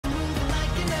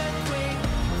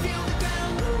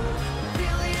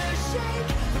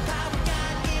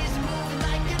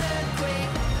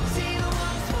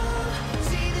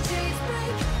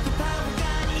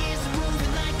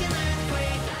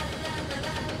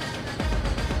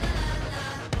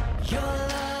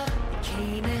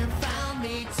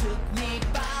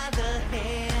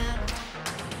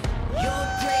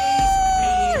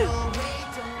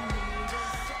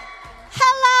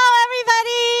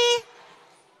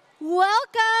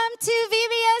Welcome to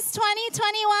VBS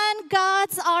 2021,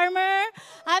 God's Armor.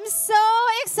 I'm so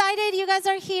excited you guys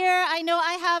are here. I know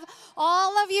I have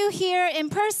all of you here in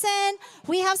person.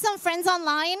 We have some friends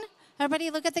online. Everybody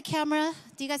look at the camera.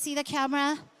 Do you guys see the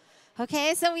camera?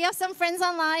 Okay, so we have some friends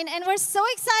online, and we're so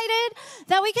excited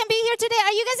that we can be here today.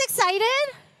 Are you guys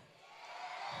excited?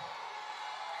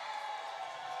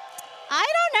 I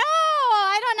don't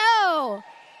know.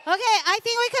 Okay, I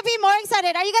think we could be more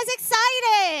excited. Are you guys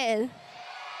excited?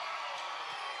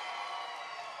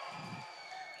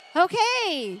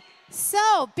 Okay,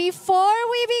 so before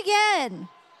we begin,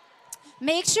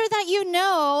 make sure that you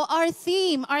know our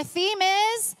theme. Our theme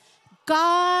is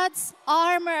God's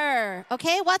Armor.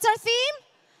 Okay, what's our theme?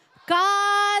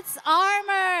 God's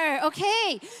Armor.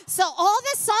 Okay, so all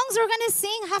the songs we're going to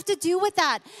sing have to do with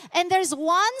that. And there's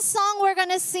one song we're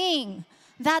going to sing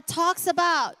that talks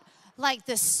about like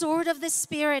the sword of the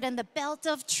Spirit and the belt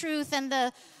of truth and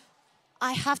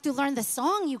I have to learn the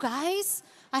song, you guys.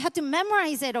 I have to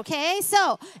memorize it, okay?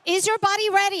 So, is your body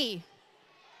ready?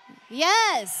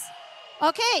 Yes.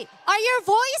 Okay, are your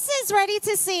voices ready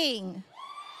to sing?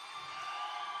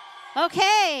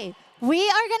 Okay, we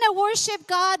are going to worship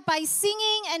God by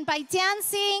singing and by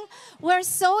dancing. We're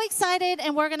so excited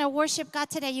and we're going to worship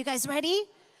God today. You guys ready?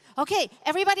 Okay,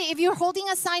 everybody, if you're holding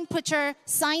a sign, put your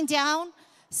sign down.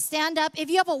 Stand up. If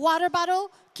you have a water bottle,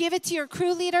 give it to your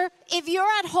crew leader. If you're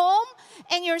at home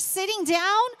and you're sitting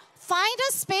down, find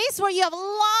a space where you have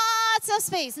lots of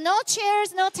space. No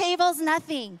chairs, no tables,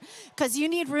 nothing. Because you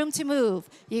need room to move.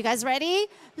 You guys ready?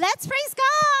 Let's praise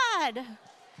God.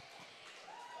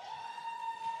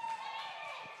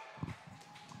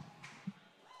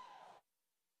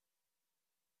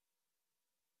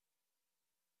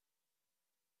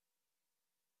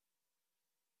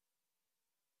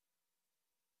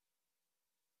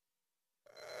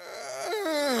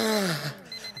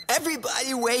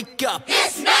 Everybody wake up.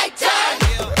 It's nighttime.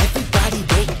 Everybody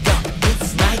wake up.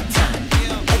 It's nighttime.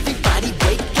 Everybody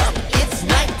wake up. It's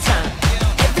nighttime.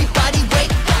 Everybody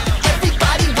wake up.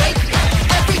 Everybody wake up.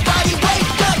 Everybody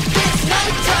wake up. It's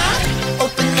nighttime.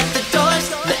 Open up the doors.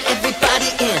 Let everybody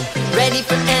in. Ready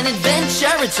for an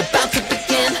adventure. It's about to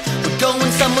begin. We're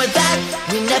going somewhere that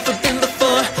we've never been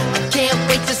before. I can't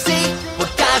wait to see what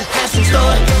God has in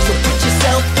store. So put your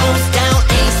cell phones down.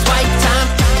 Ain't swipe time.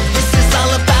 This is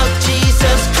all about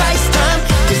Jesus Christ time.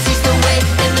 'Cause he's the way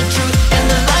and the truth and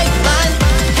the lifeline.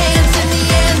 Hands in the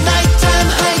air, nighttime,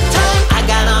 high time. I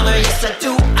got armor, yes I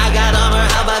do. I got armor,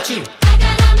 how about you? I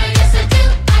got armor, yes I do.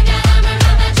 I got armor,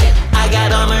 how about you? I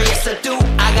got armor, yes I do.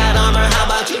 I got armor, how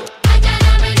about you? I got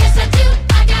armor, yes I do.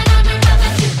 I got armor, how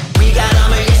about you? We got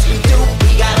armor, yes we do.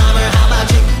 We got armor, how about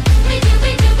you? We do,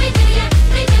 yeah,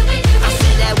 we do. I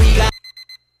said that we got.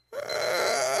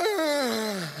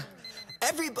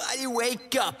 Everybody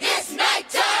wake up. It's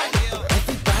nighttime.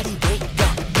 Everybody wake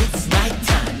up. It's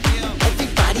nighttime.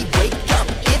 Everybody wake up.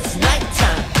 It's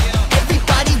nighttime.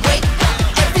 Everybody wake up.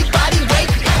 Everybody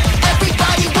wake up.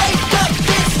 Everybody wake up.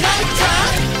 It's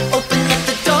nighttime. Open up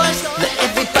the doors. Let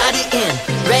everybody in.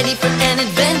 Ready for an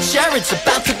adventure. It's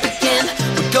about to begin.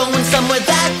 We're going somewhere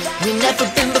that we've never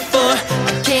been before.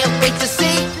 I can't wait to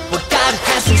see what God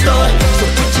has in store. So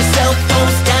put your cell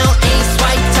phones down. Ain't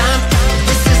swipe time.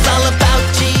 This is all about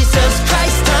Jesus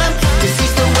Christ time. 'Cause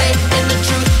he's the way and the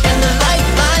truth and the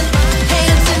lifeline.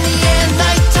 Hands in the air,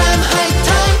 nighttime, high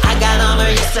time. I got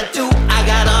armor, yes I do. I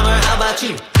got armor, how about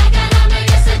you? I got armor,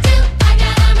 yes I do. I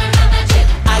got armor, how about you?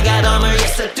 I got armor,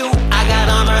 yes I do. I got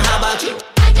armor, how about you?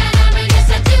 I got armor, yes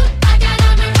I do. I got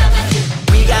armor, how about you?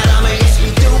 We got armor, yes we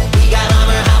do. We got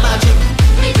armor, how about you?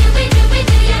 We do,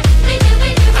 yeah, we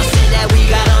do. I said that we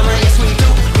got armor, yes we do.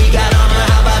 We got armor,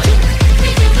 how about you? We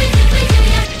do,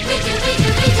 yeah, we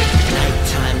do.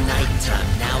 Nighttime, nighttime,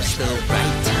 now's the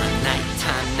right time.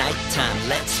 Nighttime, nighttime,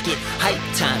 let's get hype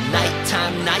time.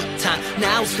 Nighttime, nighttime,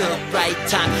 now's the right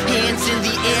time. Hands in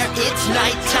the air, it's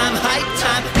nighttime, hype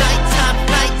time. Nighttime,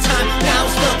 nighttime,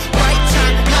 now's the right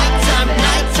time. Nighttime,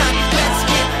 nighttime, let's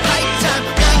get hype time.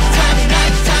 Nighttime,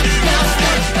 nighttime, now's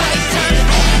the right time.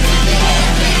 Hands in the air,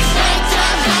 it's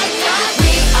nighttime, hype time.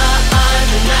 We are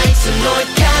the Knights of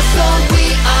North Castle. We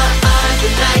are the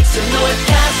Knights of North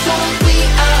Castle. We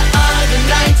are the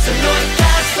Knights of North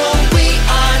Castle. We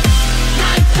are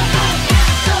Knights of North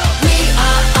Castle. we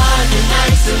are the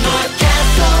Knights of North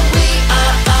Castle. We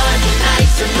are the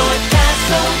Knights of North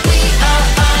Castle. We are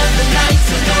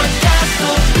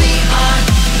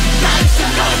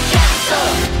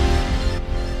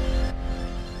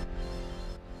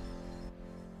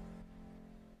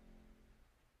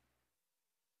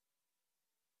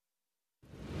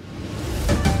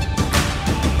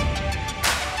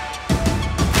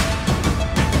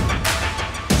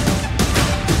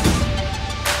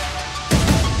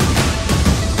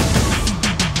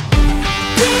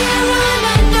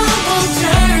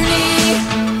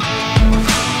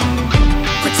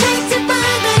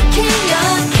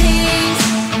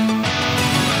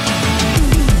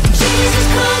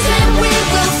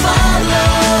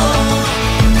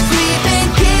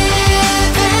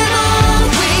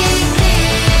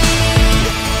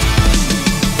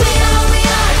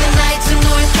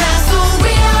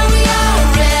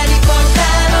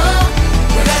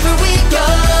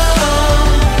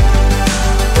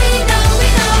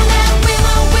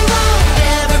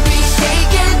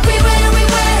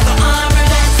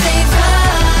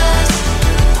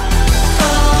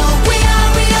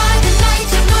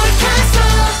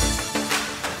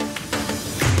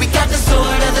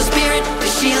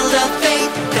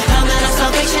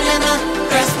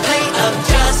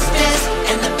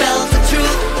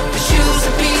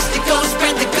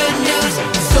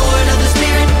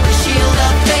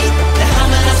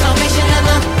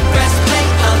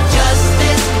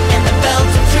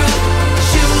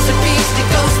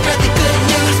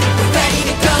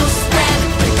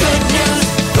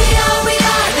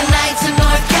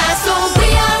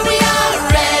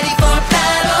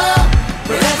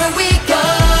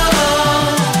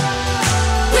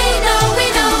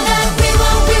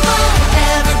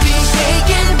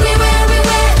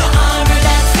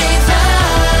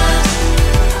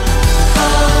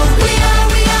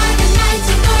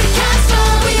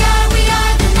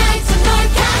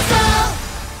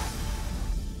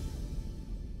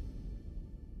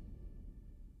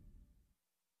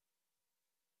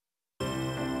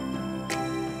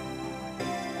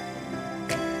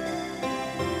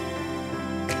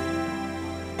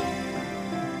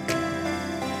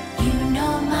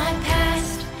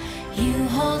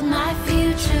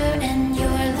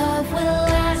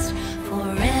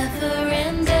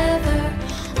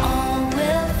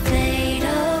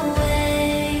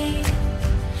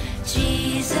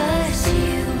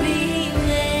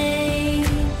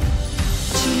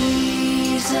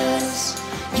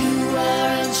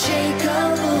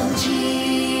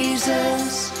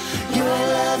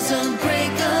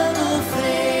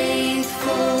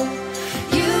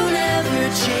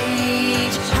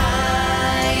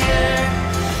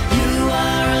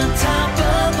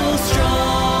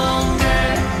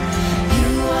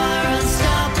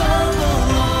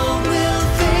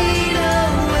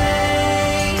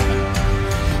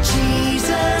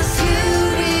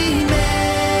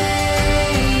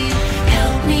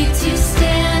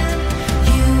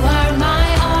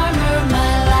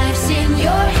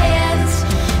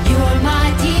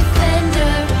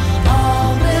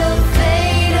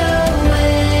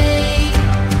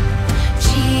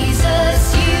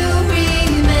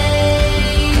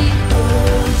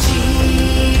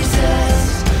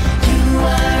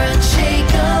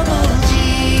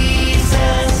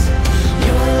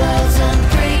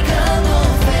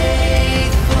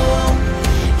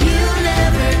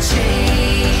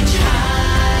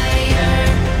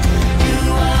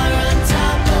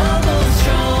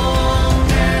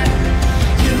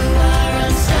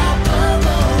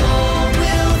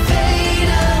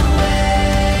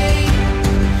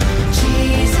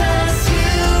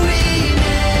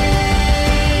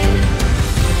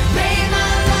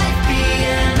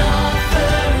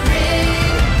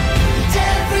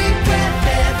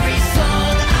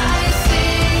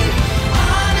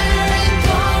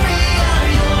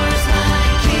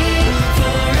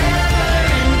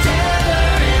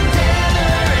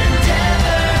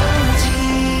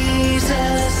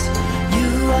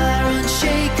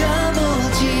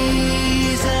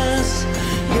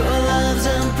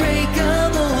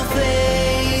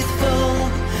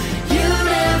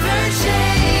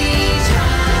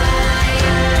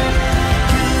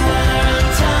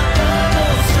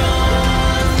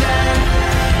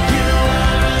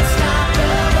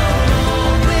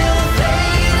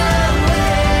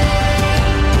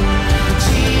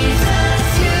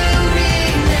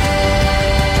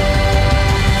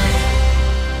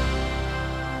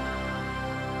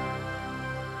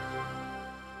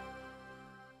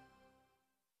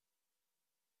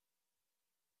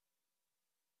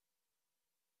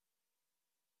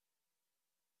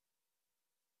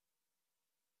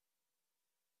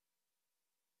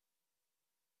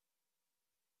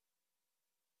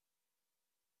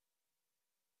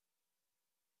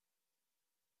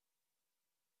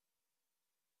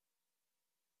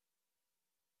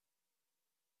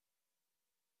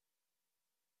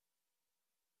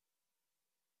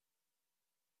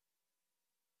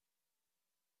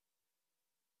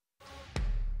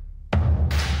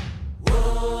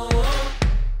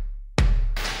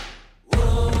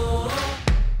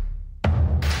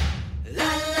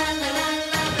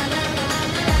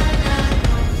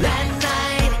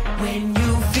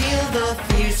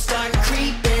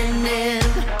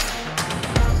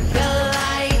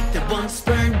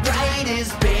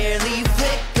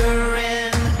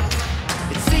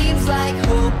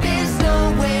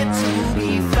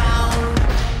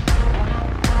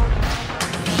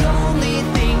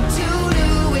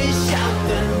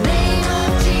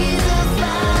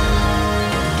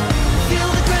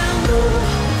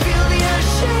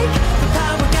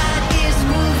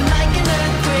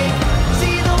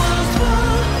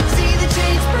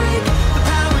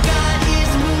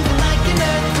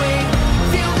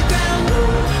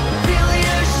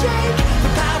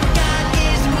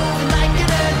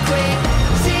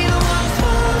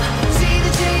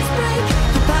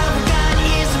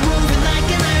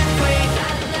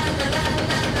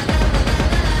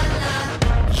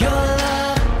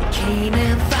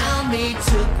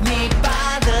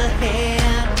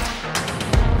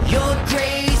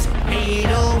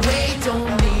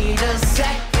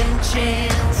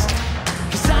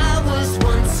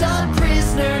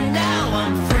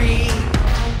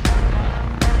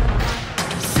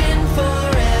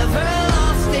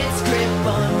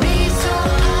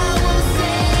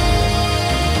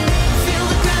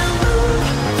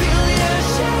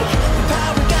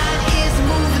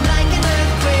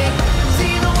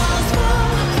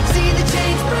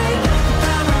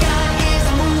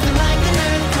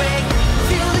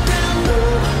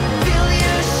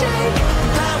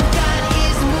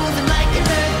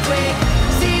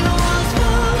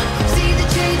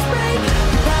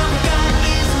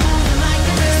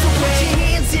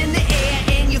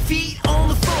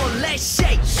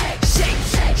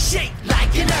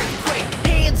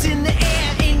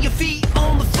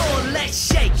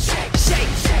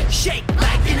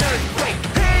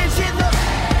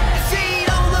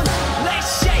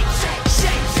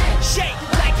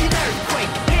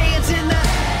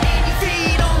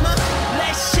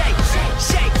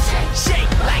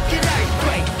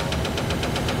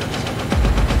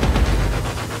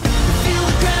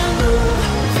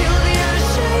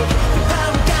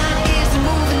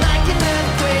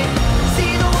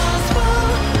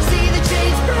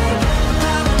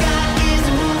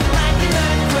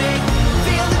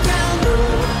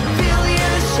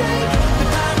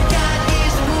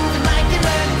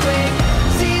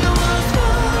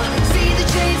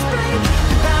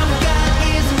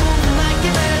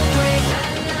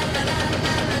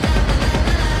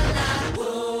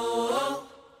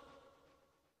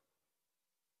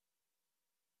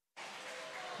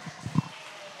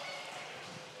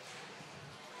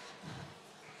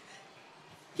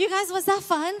You guys, was that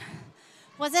fun?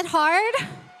 Was it hard?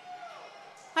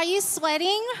 Are you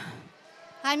sweating?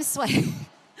 I'm sweating.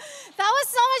 That was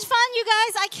so much fun, you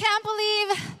guys.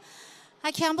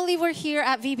 I can't believe we're here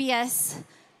at VBS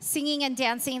singing and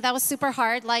dancing. That was super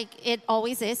hard, like it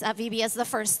always is at VBS the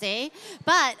first day.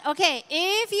 But okay,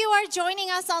 if you are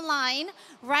joining us online,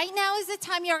 right now is the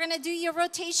time you're gonna do your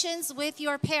rotations with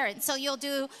your parents. So you'll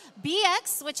do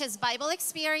BX, which is Bible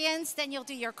experience, then you'll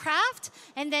do your craft,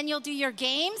 and then you'll do your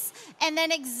games. And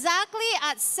then exactly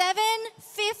at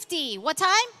 7:50, what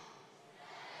time?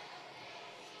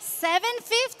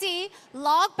 7:50,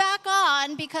 log back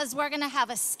on because we're gonna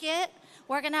have a skit.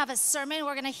 We're gonna have a sermon,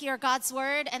 we're gonna hear God's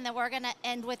word, and then we're gonna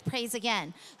end with praise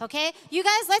again, okay? You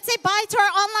guys, let's say bye to our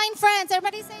online friends.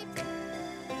 Everybody say.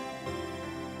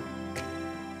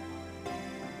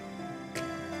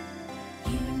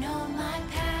 You know my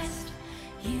past,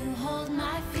 you hold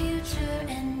my future,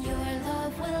 and your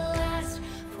love will last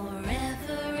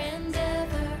forever and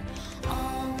ever.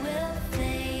 All will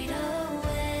fade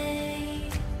away.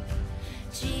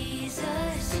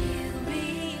 Jesus, you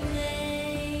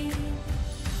remain.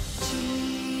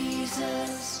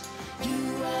 Jesus,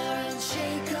 you are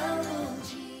unshakable.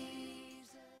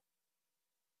 Jesus.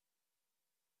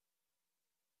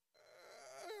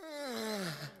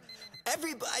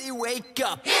 Everybody wake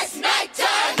up. It's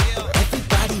nighttime.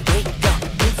 Everybody wake up.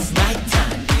 It's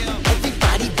nighttime.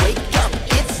 Everybody wake up.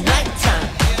 It's nighttime.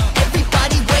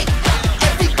 Everybody wake up.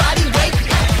 Everybody wake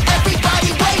up.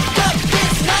 Everybody wake up.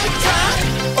 It's nighttime.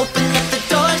 Open up the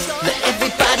doors. Let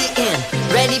everybody in.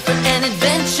 Ready for an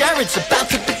adventure. It's about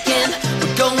to begin.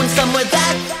 We're going somewhere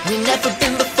that we've never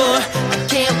been before. I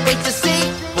can't wait to see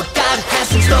what God has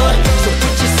in store. So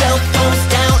put your cell phones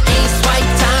down. Ain't swipe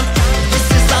time. This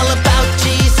is all about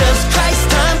Jesus Christ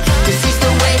time. 'Cause he's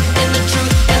the way and the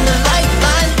truth and the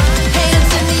lifeline. Hands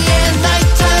in the air,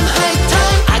 nighttime, high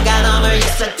time. I got armor,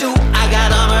 yes I do. I got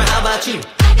armor, how about you?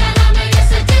 I got armor, yes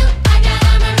I do. I got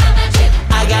armor, how about you?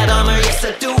 I got armor, yes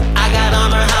I do. I got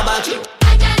armor, how about you?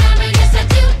 I got armor, yes I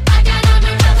do. I got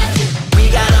armor, how about you? We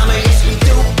got armor, yes we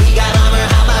do. We got armor,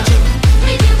 how about you?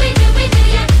 We do,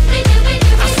 yeah. We do,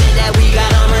 I said that we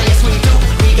got armor, yes we do.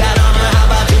 We got armor, how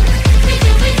about you? we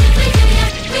do, yeah.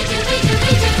 We do.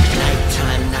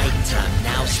 Nighttime, nighttime,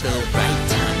 now's the right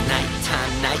time.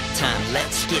 Nighttime, nighttime,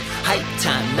 let's get hype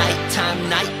time. Nighttime,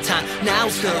 nighttime,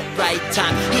 now's the right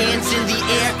time. Hands in the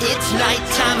air, it's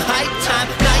nighttime, hype time.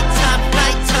 Nighttime,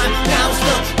 nighttime, now's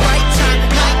the right time.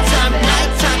 Nighttime,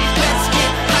 nighttime, let's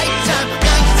get hype time.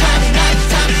 Nighttime,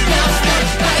 nighttime, now's the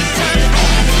right time.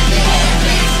 Hands in the air,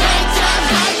 it's nighttime,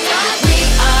 hype time. We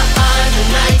are the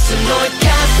Knights of North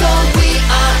Castle. We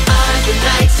are the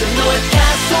Knights of North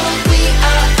Castle. We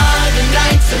are the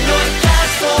Knights of North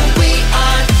Castle. We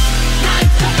are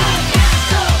Knights of North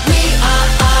Castle. we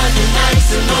are the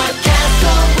Knights of North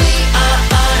Castle. We are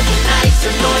the Knights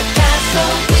of North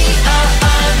Castle. We are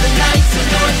the Knights of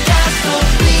North Castle.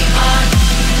 We are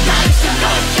Knights of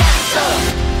North Castle.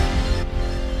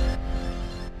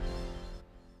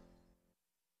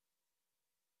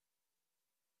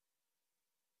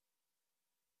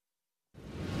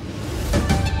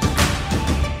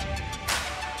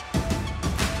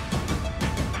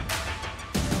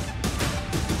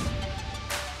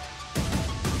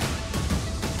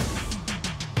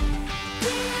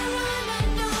 We're on a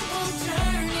noble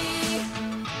journey.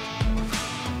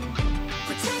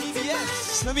 Protected by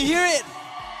Yes, let me hear it.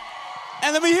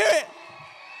 And let me hear it.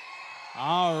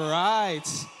 All right.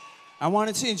 I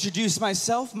wanted to introduce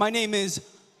myself. My name is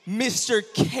Mr.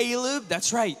 Caleb.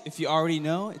 That's right. If you already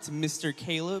know, it's Mr.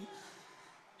 Caleb.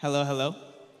 Hello, hello.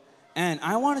 And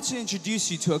I wanted to introduce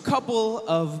you to a couple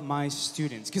of my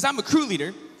students. Because I'm a crew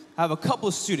leader, I have a couple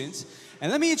of students.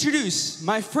 And let me introduce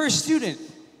my first student,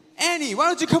 Annie. Why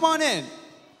don't you come on in?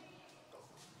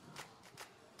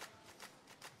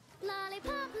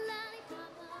 lollipop,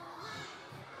 lollipop.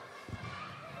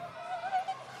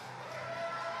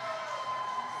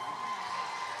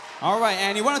 All right,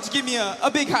 Annie, why don't you give me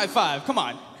a big high five? Come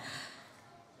on.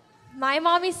 My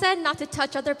mommy said not to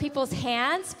touch other people's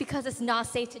hands because it's not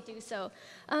safe to do so.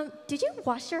 Did you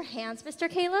wash your hands, Mr.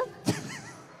 Caleb?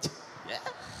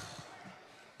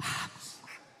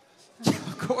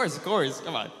 Of course,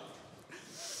 come on.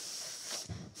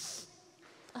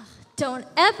 Don't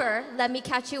ever let me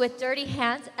catch you with dirty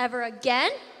hands ever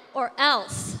again, or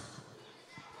else.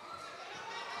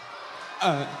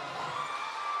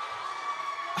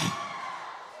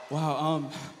 Wow,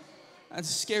 that's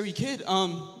a scary kid.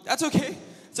 That's okay.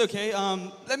 It's okay.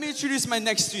 Let me introduce my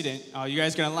next student. Oh, you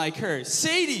guys gonna like her.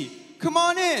 Sadie, come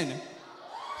on in.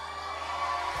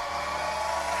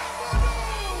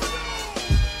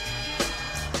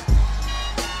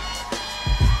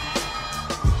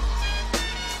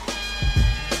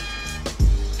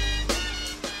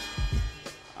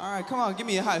 All right, come on, give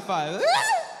me a high five.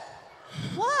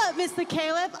 What, Mr.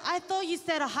 Caleb? I thought you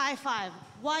said a high five.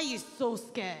 Why are you so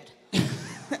scared?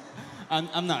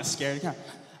 I'm not scared.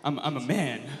 I'm a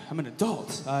man. I'm an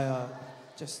adult. I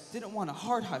just didn't want a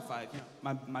hard high five. You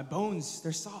know, my bones,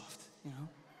 they're soft, you know.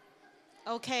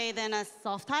 Okay, then a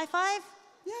soft high five?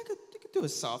 Yeah, I could do a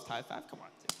soft high five. Come on.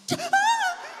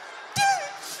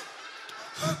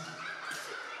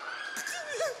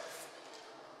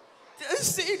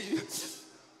 Sadie,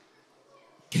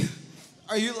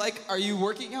 are you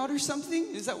working out or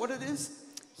something? Is that what it is?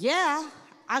 Yeah,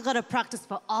 I gotta practice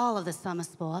for all of the summer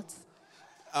sports.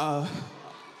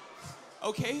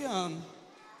 Okay,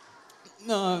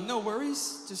 no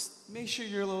worries. Just make sure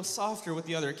you're a little softer with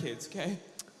the other kids, okay?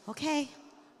 Okay,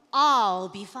 I'll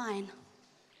be fine.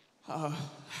 Wow,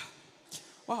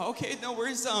 okay, no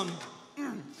worries.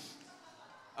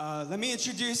 Let me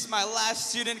introduce my last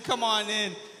student. Come on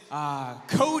in.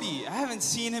 Cody. I haven't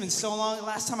seen him in so long.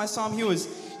 Last time I saw him, he was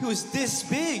this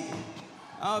big.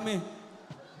 Oh man.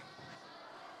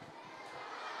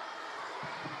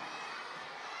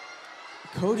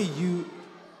 Cody,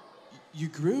 you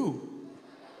grew.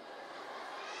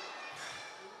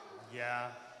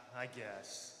 Yeah, I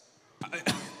guess.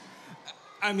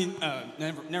 I mean,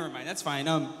 never mind. That's fine.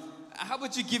 How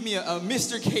about you give me a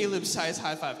Mr. Caleb size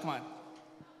high five? Come on.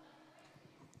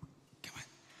 Come on.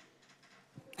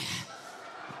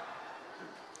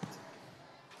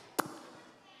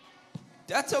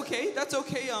 That's okay. That's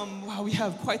okay. Wow, we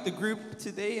have quite the group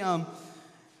today.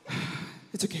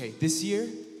 It's okay. This year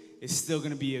is still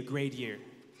gonna be a great year.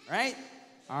 Right?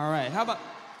 All right. How about?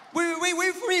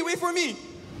 Wait for me. Wait for me.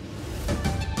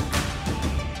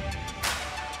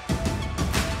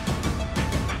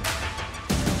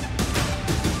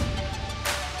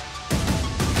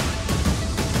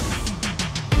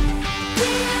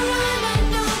 We're on a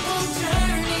noble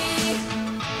journey,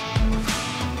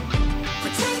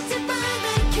 protected by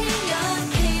the King of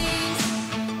Kings.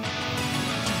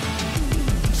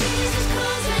 Jesus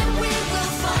calls and we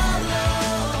will follow,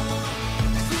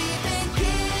 'cause we've been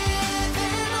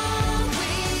given all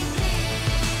we need.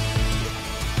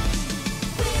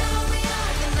 We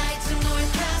are the Knights of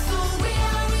North Castle. We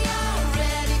are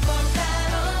ready for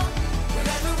battle.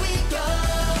 Wherever we go,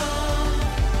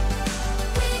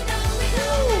 we know that we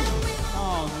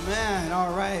Oh man,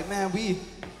 all right, man. We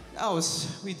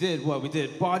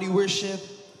did body worship.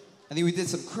 I think we did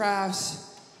some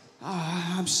crafts.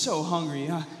 I'm so hungry.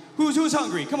 Who's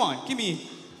hungry? Come on, give me.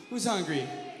 Who's hungry?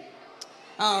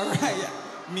 All right, yeah,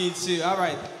 me too. All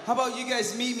right, how about you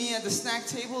guys meet me at the snack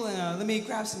table and let me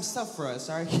grab some stuff for us.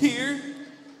 All right, here,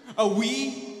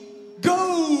 we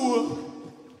go.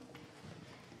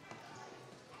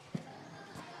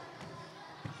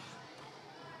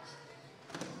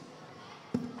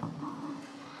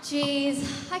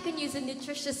 Jeez, I could use a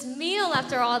nutritious meal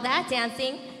after all that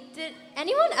dancing. Did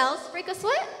anyone else break a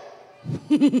sweat?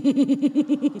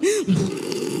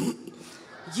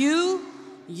 You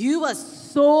are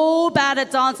so bad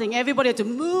at dancing. Everybody had to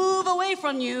move away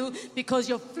from you because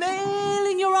you're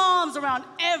flailing your arms around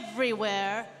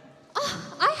everywhere.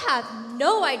 Oh, I have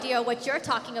no idea what you're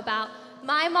talking about.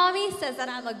 My mommy says that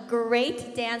I'm a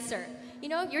great dancer. You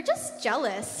know, you're just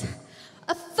jealous.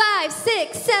 A 5,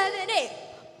 6, 7, 8.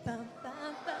 Bum,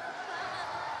 bum, bum,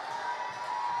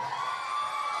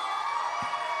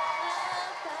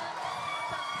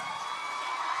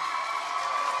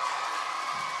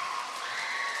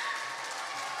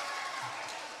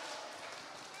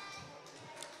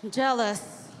 Jealous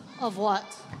of what?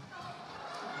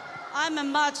 I'm a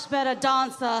much better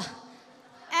dancer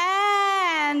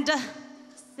and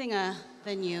singer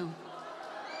than you.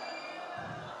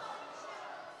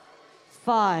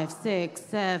 5, 6,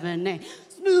 7, 8.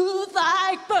 Smooth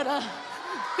like butter,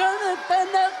 gonna bend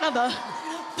the rubber.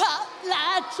 Pop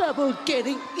like trouble,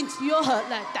 getting into your heart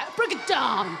like that. Break it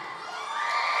down.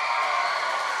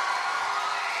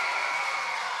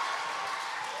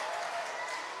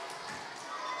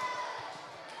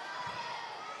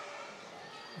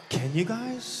 Can you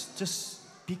guys just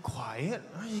be quiet?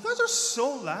 You guys are so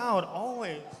loud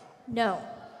always. No,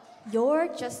 you're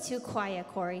just too quiet,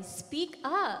 Corey. Speak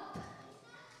up.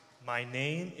 My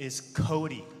name is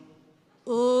Cody.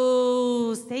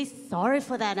 Ooh, say sorry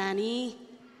for that, Annie.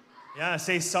 Yeah,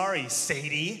 say sorry,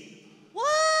 Sadie.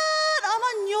 What? I'm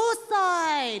on your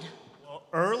side. Well,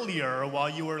 earlier, while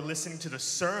you were listening to the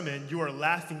sermon, you were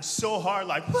laughing so hard,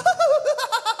 like,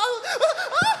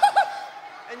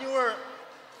 and you were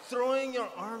throwing your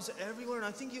arms everywhere, and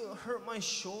I think you hurt my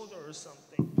shoulder or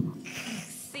something.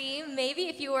 See, maybe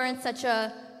if you weren't such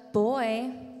a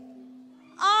boy.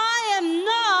 I am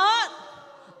not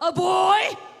a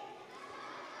boy.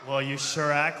 Well, you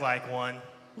sure act like one.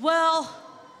 Well,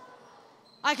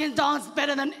 I can dance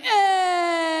better than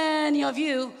any of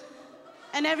you.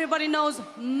 And everybody knows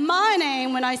my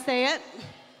name when I say it.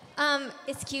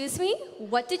 Excuse me?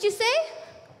 What did you say?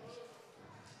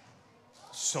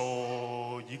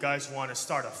 So, you guys want to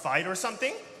start a fight or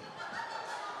something?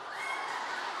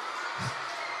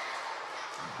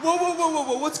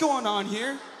 Whoa, what's going on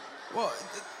here? Well,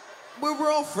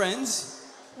 we're all friends.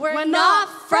 We're not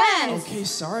friends. Okay,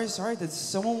 sorry. Does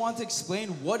someone want to explain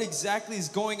what exactly is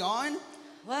going on?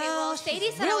 Well,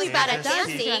 Sadie said really I was bad bad at at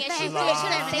dancing, dancing. and she Thank really you.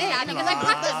 shouldn't say that because I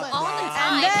practice all the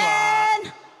And time.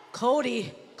 then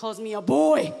Cody calls me a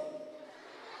boy.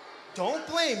 Don't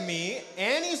blame me.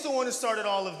 Annie's the one who started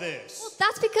all of this.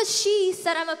 That's because she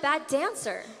said I'm a bad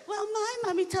dancer. Well, my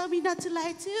mommy told me not to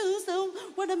lie too, so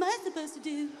what am I supposed to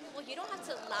do? Well, you don't have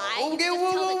to lie. You Okay, can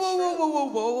just tell the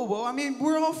truth. whoa. I mean,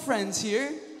 we're all friends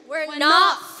here. We're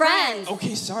not friends.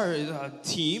 Okay, sorry,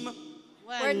 team.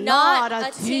 We're not a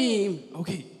team.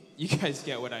 Okay, you guys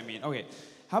get what I mean. Okay,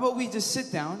 how about we just sit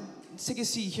down, let's take a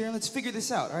seat here, and let's figure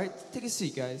this out, all right? Take a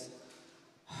seat, guys.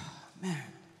 Man.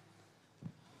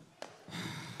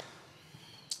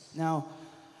 Now,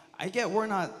 I get we're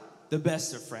not the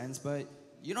best of friends, but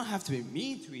you don't have to be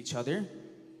mean to each other.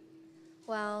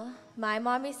 Well, my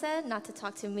mommy said not to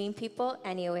talk to mean people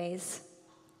anyways.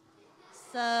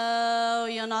 So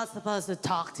you're not supposed to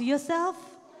talk to yourself?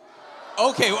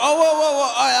 Okay,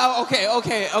 whoa.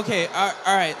 Okay. All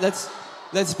right,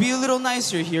 let's be a little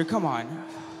nicer here. Come on.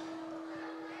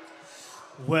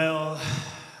 Well,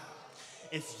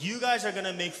 if you guys are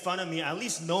gonna make fun of me, at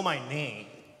least know my name.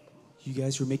 You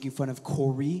guys were making fun of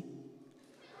Corey?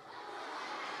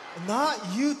 Not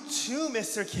you too,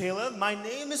 Mr. Caleb. My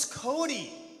name is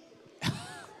Cody.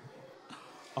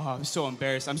 Oh, I'm so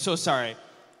embarrassed. I'm so sorry.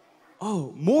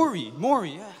 Oh, Maury.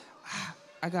 Yeah.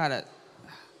 I got it.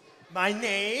 My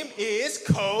name is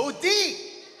Cody.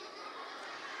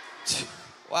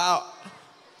 Wow.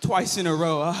 Twice in a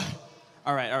row.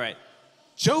 All right.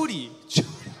 Jody.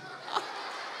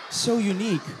 So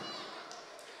unique.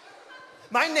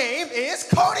 My name is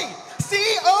Cody.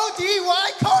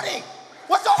 C-O-D-Y, Cody.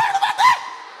 What's so hard about that?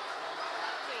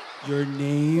 Your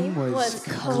name was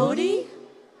Cody?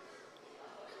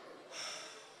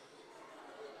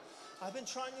 I've been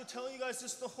trying to tell you guys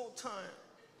this the whole time.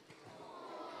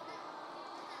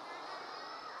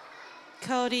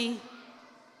 Cody,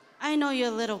 I know you're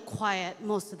a little quiet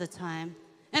most of the time,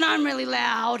 and I'm really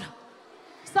loud.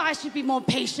 So I should be more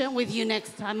patient with you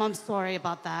next time. I'm sorry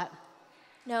about that.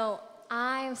 No,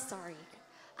 I'm sorry.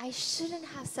 I shouldn't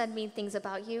have said mean things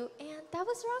about you, and that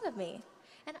was wrong of me.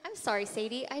 And I'm sorry,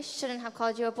 Sadie. I shouldn't have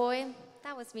called you a boy.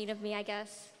 That was mean of me, I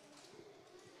guess.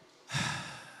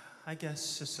 I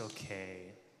guess it's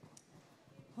okay.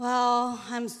 Well,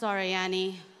 I'm sorry,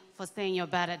 Annie, for saying you're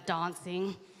bad at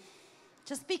dancing.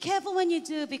 Just be careful when you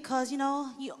do because, you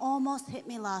almost hit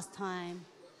me last time.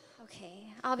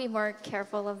 Okay, I'll be more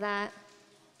careful of that.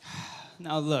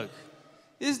 Now look,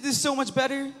 is this so much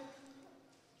better?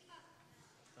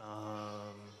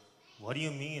 What do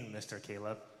you mean, Mr.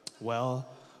 Caleb? Well,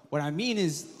 what I mean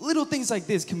is little things like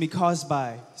this can be caused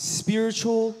by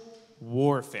spiritual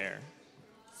warfare.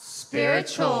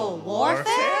 Spiritual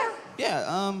warfare?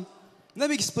 Yeah, let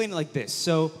me explain it like this.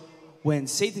 So, when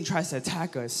Satan tries to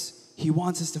attack us, he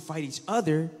wants us to fight each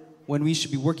other when we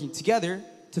should be working together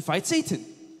to fight Satan.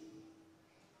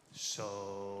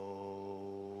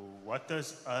 So, what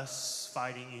does us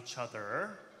fighting each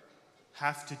other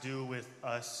have to do with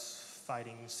us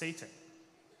fighting Satan?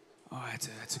 Oh,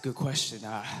 that's a good question.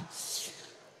 All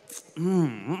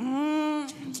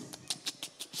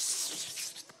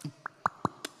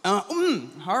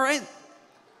right.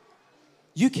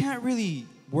 You can't really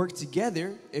work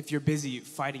together if you're busy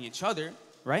fighting each other,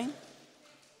 right?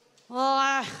 Well,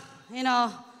 I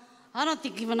don't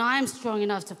think even I'm strong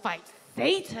enough to fight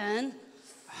Satan.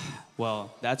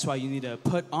 Well, that's why you need to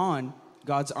put on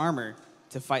God's armor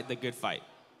to fight the good fight.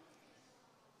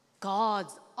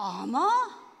 God's armor?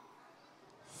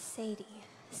 Sadie.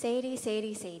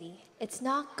 It's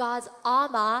not God's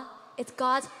armor, it's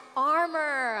God's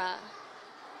armor.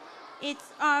 It's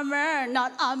armor,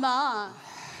 not armor.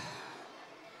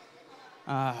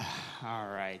 All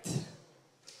right.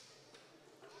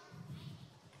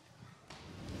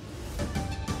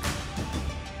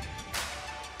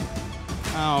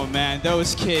 Oh man,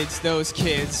 those kids.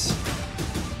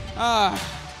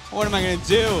 What am I gonna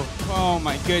do? Oh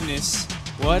my goodness.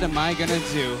 What am I gonna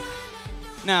do?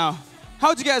 Now,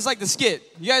 how'd you guys like the skit?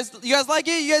 You guys like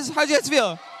it? How'd you guys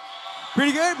feel?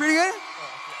 Pretty good?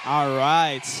 All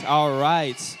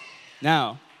right.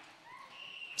 Now,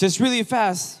 just really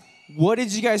fast, what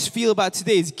did you guys feel about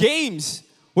today's games?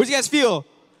 What did you guys feel?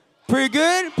 Pretty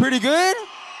good? Pretty good?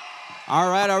 All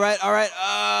right.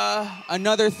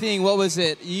 Another thing, what was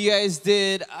it? You guys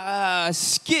did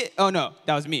skit. Oh, no,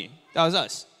 that was me. That was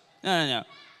us. No.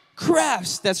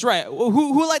 Crafts, that's right.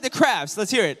 Who liked the crafts?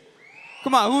 Let's hear it.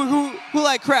 Come on, who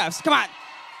liked crafts? Come on.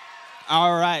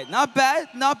 All right, not bad.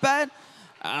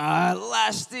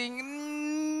 Last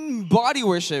thing, body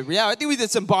worship. Yeah, I think we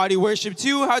did some body worship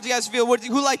too. How'd you guys feel?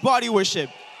 Who liked body worship?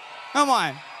 Come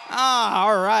on.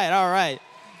 All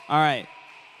right.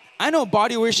 I know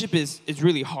body worship is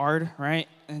really hard, right?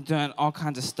 And doing all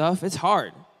kinds of stuff. It's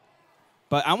hard.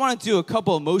 But I want to do a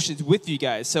couple of motions with you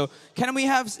guys. So how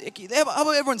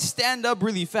about everyone stand up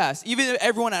really fast? Even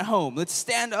everyone at home, let's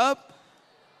stand up.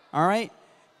 All right?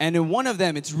 And in one of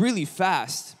them, it's really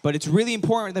fast. But it's really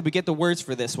important that we get the words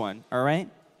for this one. All right?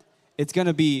 It's going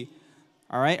to be,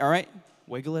 all right?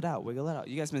 Wiggle it out.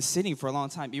 You guys have been sitting for a long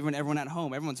time. Even everyone at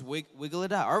home, everyone's wiggle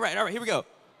it out. All right, here we go.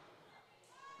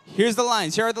 Here are the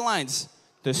lines.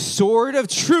 The sword of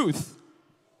truth.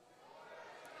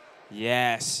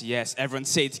 Yes. Everyone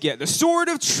say it together. The sword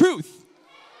of truth.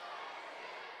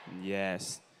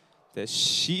 Yes. The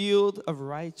shield of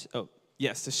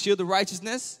the shield of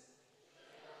righteousness.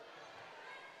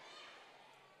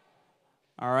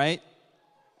 All right.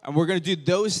 And we're going to do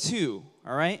those two.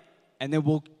 All right. And then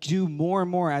we'll do more and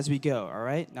more as we go. All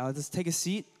right. Now let's take a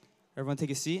seat. Everyone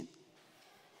take a seat.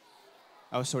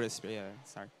 Oh, sword of the Spirit. Yeah,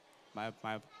 sorry.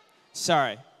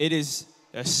 Sorry. It is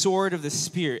a sword of the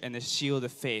Spirit and the shield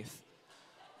of faith.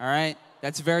 All right?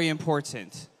 That's very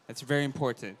important.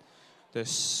 The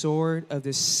sword of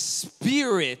the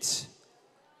Spirit.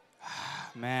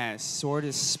 Man, sword of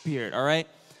the Spirit. All right?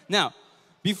 Now,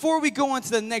 before we go on to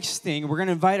the next thing, we're going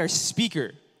to invite our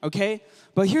speaker, okay?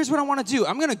 But here's what I want to do.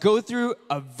 I'm going to go through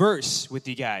a verse with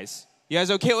you guys. You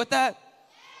guys okay with that?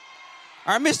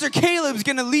 All right, Mr. Caleb's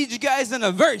going to lead you guys in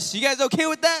a verse. You guys okay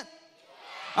with that?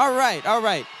 All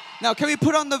right. Now, can we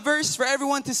put on the verse for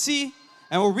everyone to see?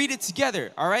 And we'll read it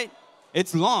together, all right?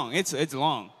 It's long. It's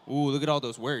long. Ooh, look at all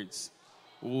those words.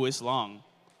 Ooh, it's long.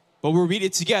 But we'll read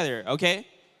it together, okay?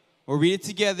 We'll read it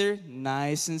together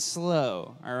nice and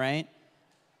slow, all right?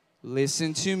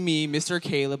 Listen to me, Mr.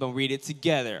 Caleb, and read it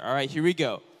together. All right, here we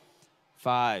go.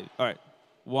 5. All right.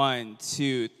 1,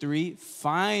 2, 3.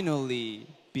 Finally,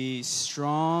 be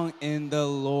strong in the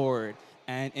Lord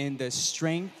and in the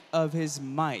strength of his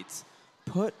might.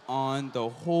 Put on the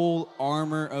whole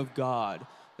armor of God,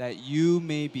 that you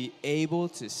may be able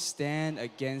to stand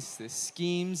against the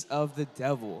schemes of the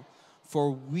devil.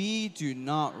 For we do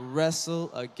not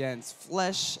wrestle against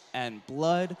flesh and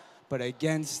blood, but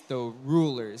against the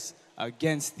rulers,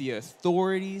 against the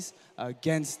authorities,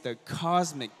 against the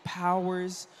cosmic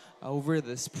powers over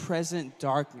this present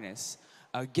darkness,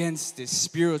 against the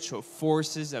spiritual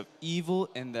forces of evil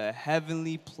in the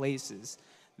heavenly places.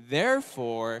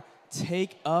 Therefore,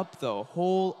 take up the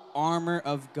whole armor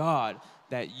of God,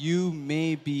 that you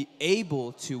may be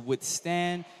able to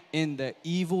withstand in the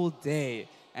evil day,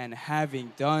 and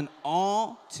having done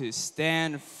all, to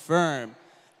stand firm.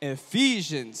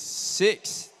 Ephesians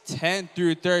 6:10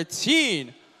 through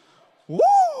 13. Woo!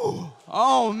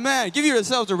 Oh man, give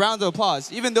yourselves a round of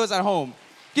applause. Even those at home,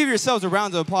 give yourselves a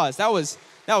round of applause. That was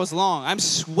long. I'm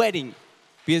sweating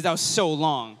because that was so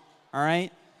long. All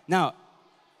right? Now,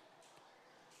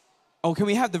 can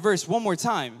we have the verse one more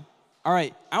time? All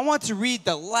right, I want to read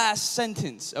the last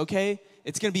sentence, okay?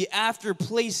 It's going to be after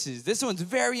places. This one's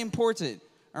very important,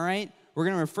 all right? We're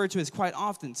going to refer to it quite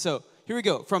often. So here we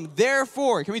go. From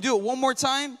therefore, can we do it one more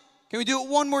time? Can we do it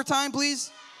one more time, please?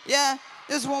 Yeah,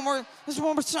 just one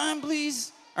more time,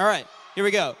 please. All right, here we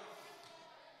go.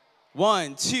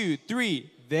 1, 2,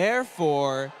 3.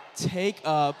 Therefore, take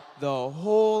up the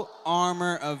whole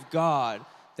armor of God,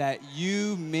 that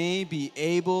you may be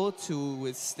able to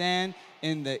withstand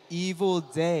in the evil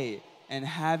day, and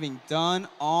having done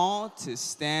all, to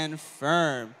stand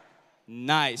firm.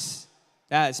 Nice.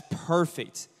 That is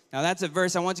perfect. Now that's a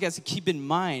verse I want you guys to keep in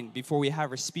mind before we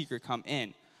have our speaker come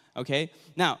in. Okay?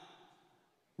 Now,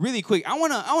 really quick, I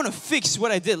wanna fix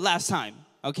what I did last time.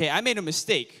 Okay, I made a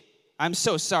mistake. I'm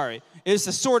so sorry. It's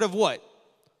the sword of what?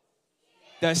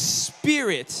 The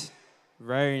Spirit.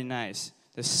 Very nice.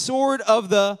 The sword of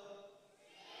the...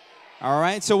 All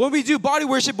right, so when we do body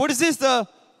worship, what is this?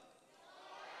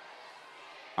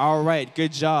 All right,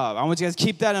 good job. I want you guys to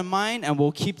keep that in mind, and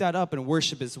we'll keep that up in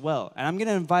worship as well. And I'm going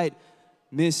to invite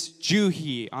Miss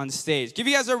Juhi on stage. Give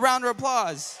you guys a round of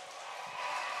applause.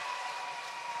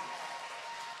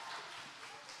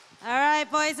 All right,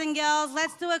 boys and girls,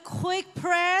 let's do a quick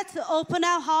prayer to open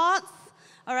our hearts.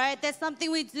 All right, there's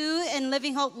something we do in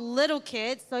Living Hope Little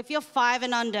Kids. So if you're 5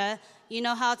 and under, you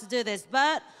know how to do this.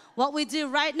 But what we do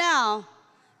right now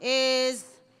is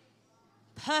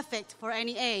perfect for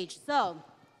any age. So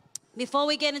before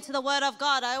we get into the Word of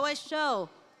God, I always show,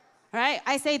 right?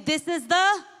 I say, this is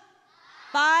the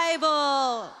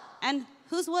Bible. And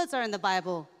whose words are in the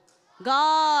Bible?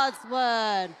 God's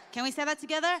Word. Can we say that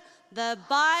together? The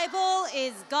Bible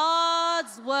is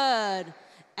God's Word.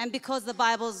 And because the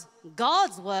Bible's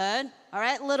God's Word, all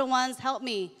right, little ones, help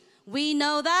me. We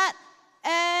know that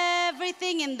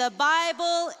everything in the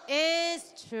Bible is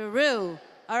true.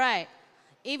 All right.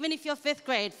 Even if you're 5th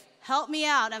grade, help me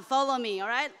out and follow me, all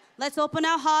right? Let's open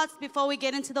our hearts before we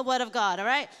get into the Word of God, all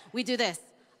right? We do this.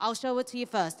 I'll show it to you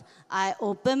first. I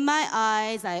open my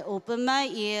eyes, I open my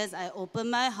ears, I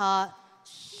open my heart.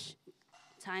 Shh.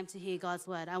 Time to hear God's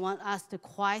Word. I want us to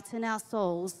quieten our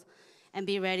souls and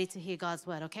be ready to hear God's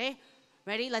Word, okay?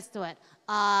 Ready? Let's do it.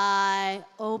 I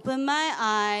open my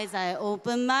eyes, I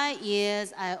open my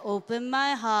ears, I open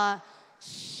my heart.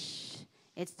 Shh.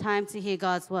 It's time to hear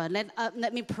God's Word.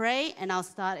 Let me pray and I'll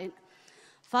start it.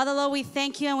 Father, Lord, we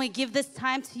thank you and we give this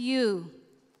time to you.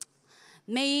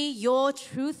 May your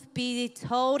truth be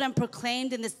told and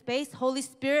proclaimed in this space. Holy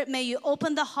Spirit, may you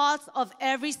open the hearts of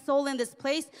every soul in this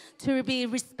place to be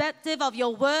receptive of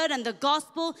your word and the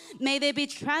gospel. May there be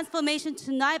transformation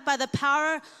tonight by the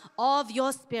power of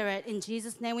your Spirit. In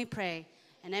Jesus' name we pray.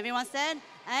 And everyone said,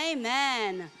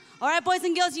 amen. All right, boys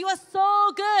and girls, you are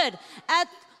so good at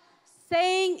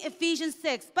saying Ephesians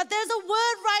 6. But there's a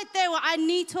word right there where I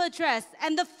need to address.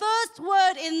 And the first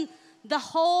word in the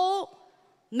whole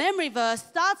memory verse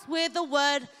starts with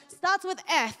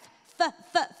F.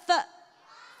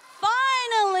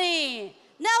 Finally.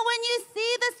 Now, when you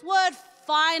see this word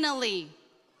finally,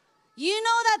 you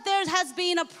know that there has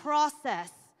been a process.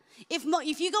 If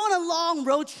you go on a long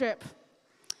road trip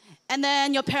and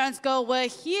then your parents go, we're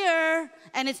here,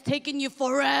 and it's taking you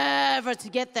forever to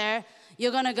get there,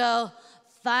 you're going to go,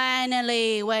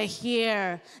 finally, we're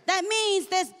here. That means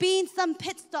there's been some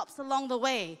pit stops along the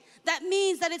way. That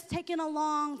means that it's taken a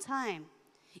long time.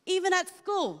 Even at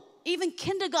school, even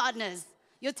kindergartners,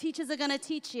 your teachers are going to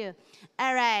teach you,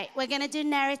 all right, we're going to do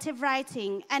narrative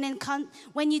writing. And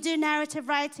when you do narrative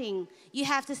writing, you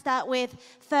have to start with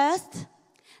first,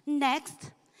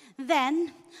 next,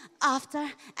 then,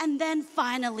 after, and then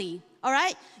finally, all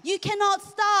right? You cannot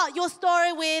start your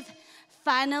story with,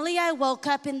 finally, I woke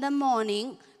up in the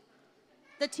morning.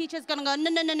 The teacher's going to go,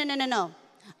 no.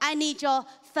 I need your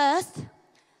first,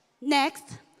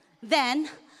 next, then,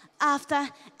 after,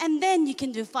 and then you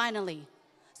can do finally.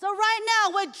 So right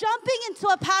now, we're jumping into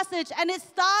a passage, and it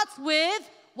starts with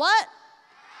what?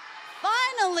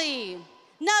 Finally.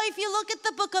 Now, if you look at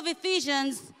the book of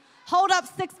Ephesians, hold up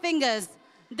 6 fingers.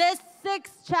 There's 6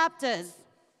 chapters.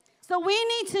 So we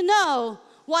need to know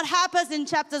what happens in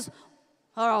chapters,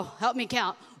 oh, help me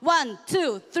count, 1,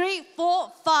 2, 3,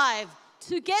 4, 5,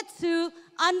 to get to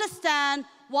understand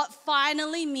what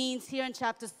finally means here in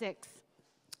chapter 6.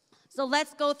 So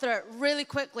let's go through it really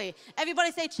quickly.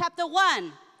 Everybody say chapter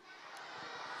 1.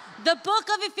 The book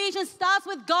of Ephesians starts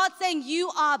with God saying you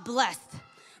are blessed.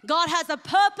 God has a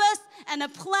purpose and a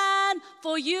plan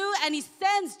for you, and he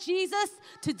sends Jesus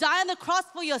to die on the cross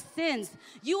for your sins.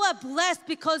 You are blessed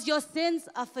because your sins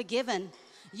are forgiven.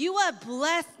 You are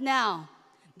blessed now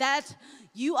that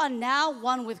you are now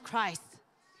one with Christ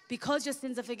because your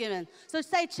sins are forgiven. So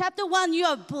say chapter 1, you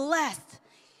are blessed.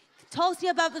 Talks to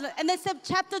you about, and then say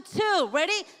chapter 2.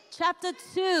 Ready? Chapter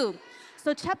 2.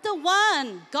 So chapter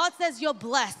 1, God says you're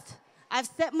blessed. I've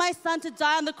sent my son to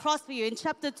die on the cross for you. In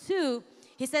chapter 2,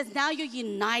 he says now you're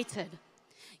united.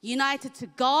 United to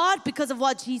God because of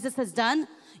what Jesus has done.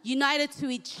 United to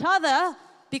each other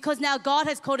because now God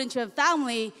has called into a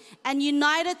family. And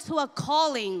united to a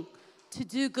calling to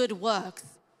do good works.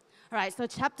 All right, so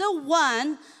chapter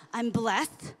 1, I'm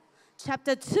blessed.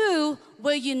 Chapter 2,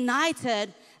 we're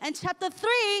united. And chapter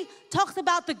 3 talks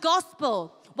about the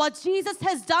gospel. What Jesus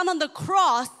has done on the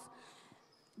cross,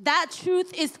 that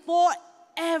truth is for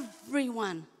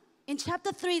everyone. In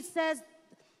chapter 3, it says,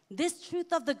 this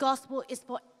truth of the gospel is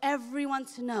for everyone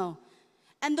to know.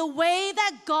 And the way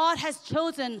that God has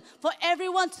chosen for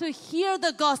everyone to hear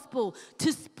the gospel,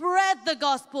 to spread the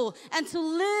gospel, and to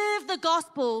live the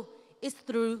gospel is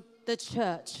through the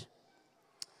church.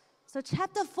 So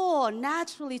chapter 4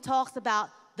 naturally talks about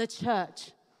the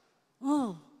church.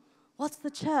 Oh, what's the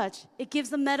church? It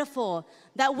gives a metaphor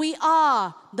that we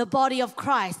are the body of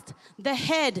Christ. The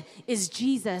head is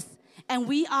Jesus, and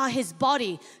we are his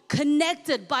body,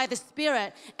 connected by the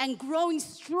Spirit and growing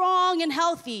strong and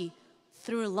healthy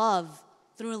through love,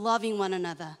 through loving one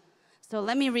another. So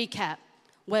let me recap.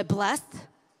 We're blessed.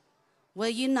 We're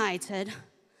united.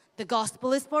 The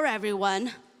gospel is for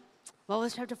everyone. What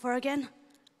was chapter 4 again?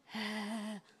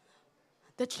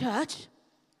 The church.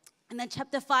 And then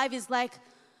chapter 5 is like,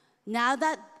 now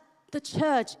that the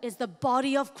church is the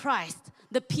body of Christ,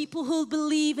 the people who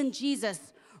believe in Jesus,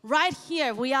 right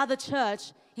here, we are the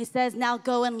church. He says, now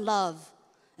go and love.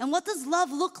 And what does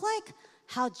love look like?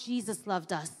 How Jesus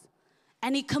loved us.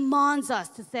 And he commands us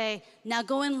to say, now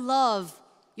go and love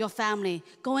your family.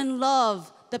 Go and love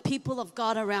the people of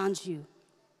God around you.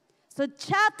 So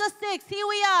chapter 6, here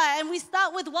we are. And we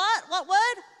start with what? What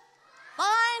word?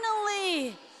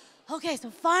 Finally. Okay,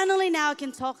 so finally now I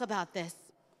can talk about this.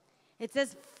 It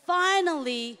says,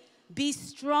 finally, be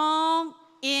strong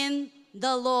in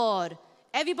the Lord.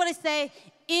 Everybody say,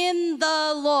 in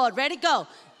the Lord. Ready? Go.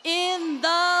 In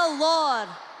the Lord.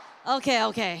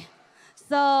 Okay.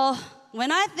 So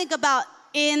when I think about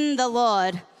in the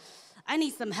Lord, I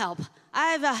need some help.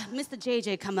 I have Mr.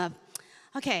 JJ come up.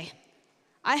 Okay,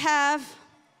 I have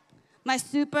my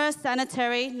super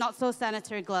sanitary, not so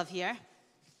sanitary glove here.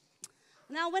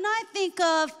 Now, when I think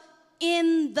of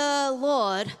in the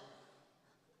Lord,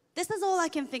 this is all I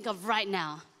can think of right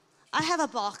now. I have a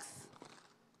box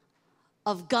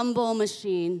of gumball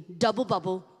machine, double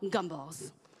bubble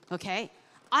gumballs, okay?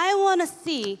 I want to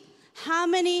see how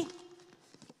many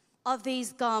of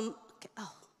these gumballs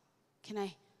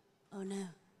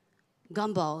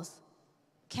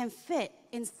can fit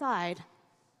inside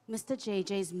Mr.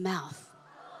 JJ's mouth.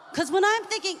 Because when I'm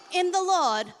thinking in the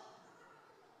Lord,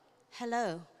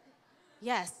 hello,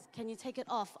 yes, can you take it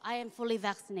off? I am fully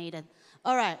vaccinated.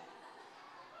 All right.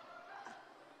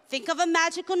 Think of a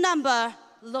magical number.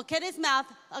 Look at his mouth.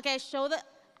 Okay,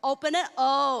 open it.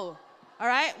 Oh, all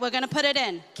right, we're gonna put it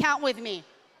in. Count with me.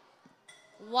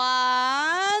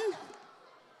 1,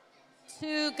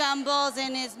 2 gumballs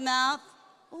in his mouth.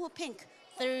 Oh, pink.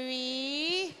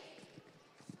 3,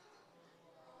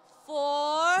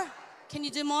 4. Can you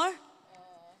do more?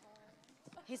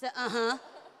 He said,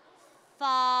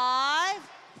 5.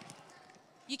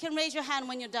 You can raise your hand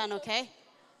when you're done, okay?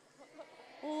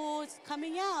 Oh, it's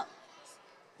coming out.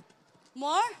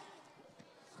 More?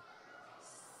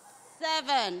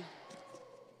 7.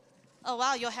 Oh,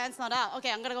 wow, your hand's not out.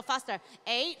 Okay, I'm gonna go faster.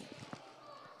 8,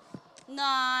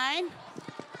 9,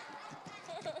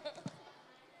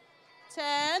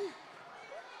 10,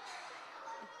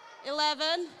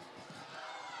 11.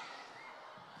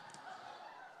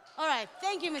 All right,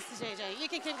 thank you, Mr. JJ. You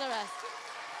can keep the rest.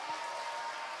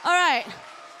 All right,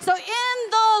 so in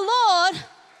the Lord,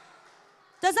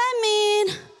 does that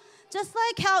mean just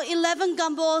like how 11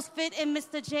 gumballs fit in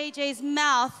Mr. JJ's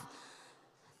mouth,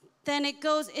 then it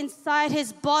goes inside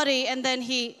his body and then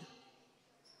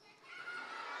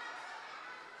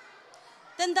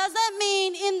then does that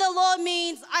mean in the Lord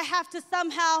means I have to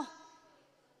somehow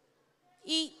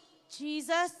eat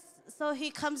Jesus so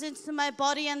he comes into my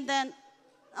body and then,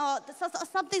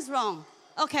 something's wrong.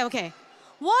 Okay.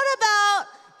 What about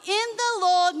in the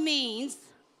Lord means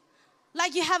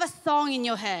like you have a song in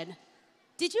your head?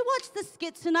 Did you watch the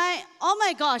skit tonight? Oh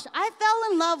my gosh, I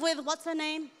fell in love with, what's her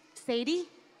name? Sadie?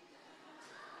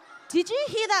 Did you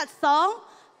hear that song?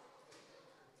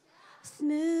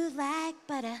 Smooth like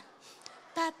butter,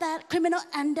 that criminal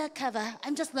undercover.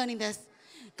 I'm just learning this.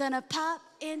 Gonna pop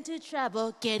into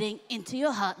trouble, getting into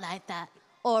your heart like that.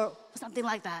 Or something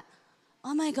like that.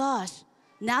 Oh my gosh,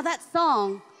 now that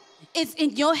song is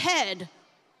in your head.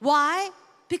 Why?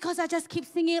 Because I just keep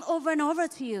singing it over and over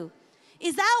to you.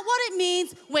 Is that what it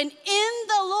means when in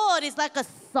the Lord is like a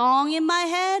song in my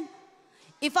head?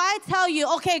 If I tell you,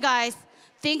 okay guys,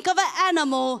 think of an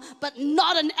animal, but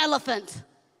not an elephant.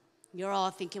 You're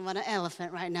all thinking about an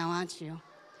elephant right now, aren't you?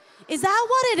 Is that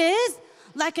what it is?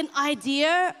 Like an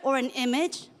idea or an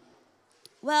image?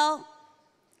 Well,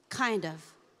 kind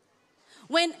of.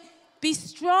 When be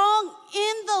strong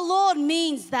in the Lord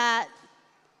means that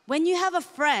when you have a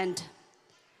friend,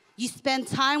 you spend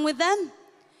time with them,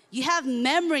 you have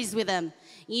memories with them.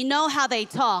 You know how they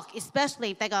talk, especially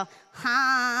if they go,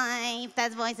 hi, if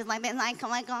that voice is like that, like, oh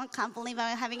my God, I can't believe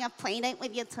I'm having a play date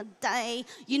with you today.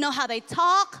 You know how they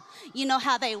talk, you know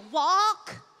how they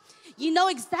walk, you know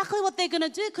exactly what they're gonna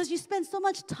do because you spend so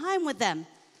much time with them.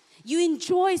 You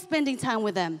enjoy spending time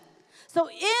with them. So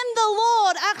in the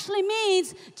Lord actually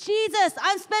means, Jesus,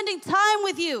 I'm spending time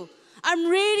with you. I'm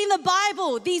reading the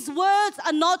Bible. These words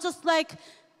are not just like,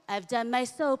 I've done my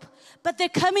soap, but they're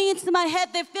coming into my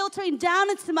head. They're filtering down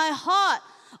into my heart.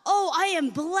 Oh, I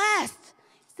am blessed.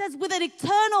 It says with an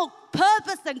eternal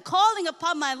purpose and calling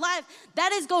upon my life,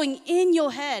 that is going in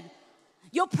your head.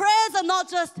 Your prayers are not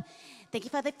just, thank you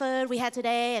for the food we had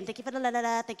today, and thank you for the la la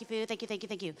la, thank you food, thank you, thank you,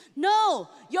 thank you. No,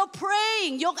 you're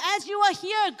praying. As you are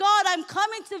here, God, I'm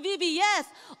coming to VBS.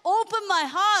 Open my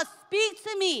heart, speak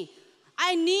to me.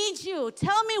 I need you.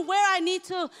 Tell me where I need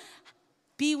to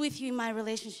be with you in my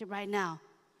relationship right now.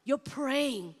 You're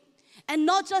praying. And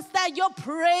not just that, you're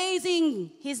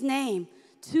praising his name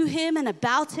to him and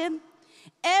about him.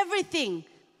 Everything.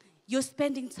 You're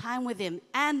spending time with him.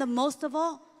 And the most of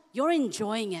all, you're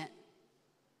enjoying it.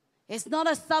 It's not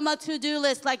a summer to-do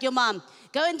list like your mom.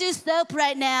 Go and do soap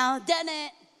right now. Done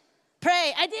it.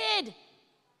 Pray. I did.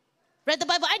 Read the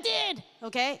Bible. I did.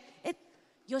 Okay?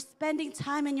 You're spending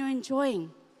time and you're enjoying.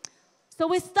 So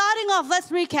we're starting off. Let's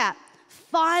recap.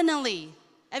 Finally.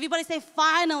 Everybody say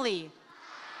finally.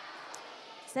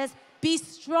 It says, be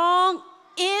strong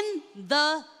in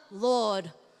the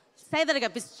Lord. Say that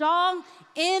again. Be strong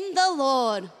in the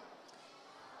Lord.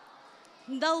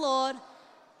 In the Lord.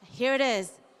 Here it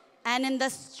is. And in the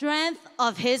strength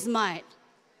of his might.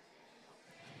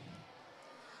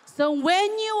 So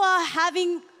when you are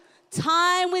having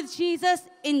time with Jesus,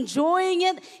 enjoying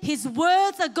it, his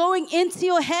words are going into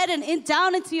your head and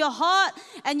down into your heart,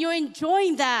 and you're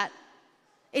enjoying that.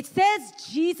 It says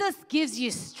Jesus gives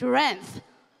you strength.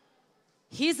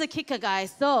 Here's the kicker,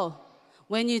 guys. So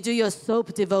when you do your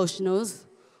soap devotionals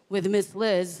with Miss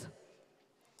Liz,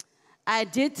 I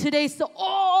did today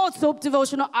soap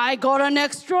devotional. I got an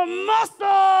extra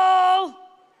muscle.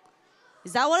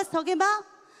 Is that what it's talking about?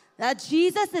 That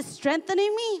Jesus is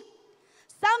strengthening me?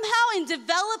 Somehow in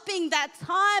developing that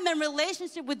time and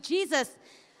relationship with Jesus,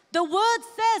 the word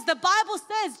says, the Bible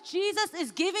says, Jesus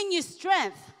is giving you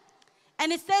strength.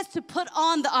 And it says to put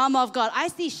on the armor of God. I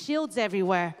see shields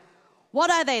everywhere. What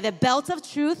are they? The belt of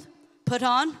truth, put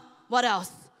on. What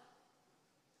else?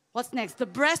 What's next? The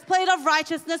breastplate of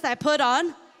righteousness I put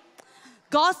on.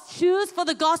 God's shoes for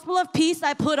the gospel of peace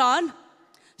I put on.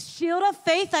 Shield of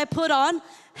faith I put on.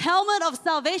 Helmet of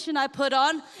salvation I put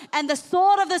on. And the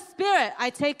sword of the Spirit I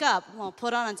take up. Well,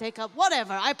 put on and take up,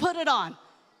 whatever. I put it on.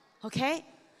 Okay?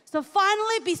 So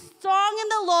finally, be strong in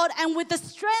the Lord, and with the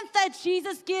strength that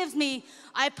Jesus gives me,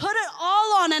 I put it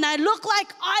all on and I look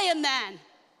like Iron Man.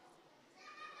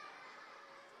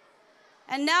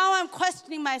 And now I'm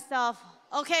questioning myself.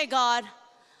 Okay, God,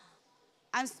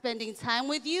 I'm spending time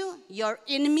with you. You're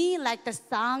in me like the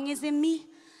song is in me.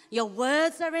 Your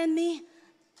words are in me.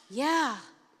 Yeah,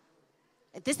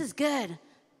 this is good.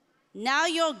 Now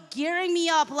you're gearing me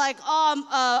up like,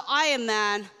 Iron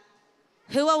Man.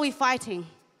 Who are we fighting?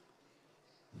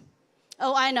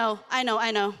 Oh, I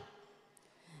know.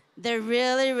 They're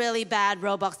really, really bad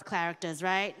Roblox characters,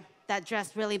 right? That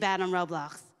dress really bad on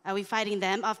Roblox. Are we fighting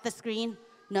them off the screen?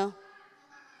 No.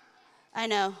 I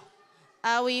know.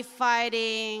 Are we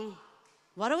fighting?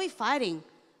 What are we fighting?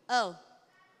 Oh,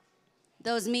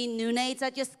 those mean noonades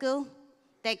at your school?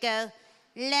 They go,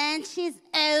 lunch is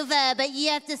over, but you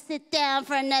have to sit down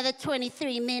for another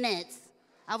 23 minutes.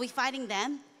 Are we fighting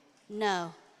them?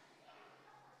 No.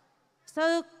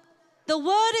 So the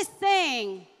word is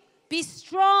saying, be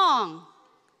strong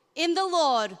in the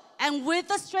Lord, and with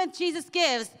the strength Jesus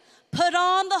gives, put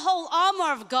on the whole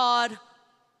armor of God,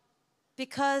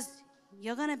 because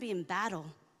you're going to be in battle.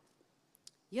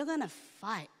 You're going to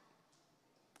fight.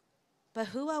 But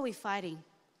who are we fighting?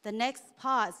 The next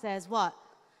part says what?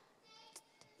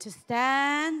 To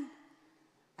stand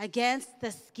against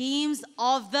the schemes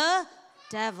of the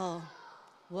devil.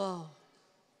 Whoa.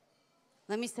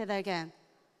 Let me say that again.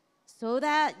 So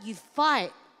that you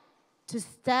fight to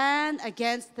stand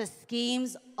against the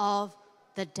schemes of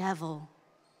the devil.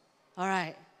 All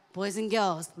right, boys and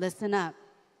girls, listen up.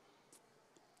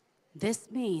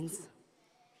 This means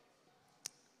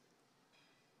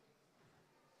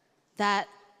that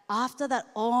after that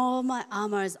all my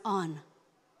armor is on,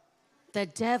 the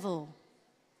devil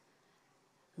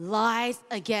lies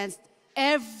against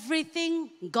everything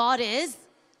God is,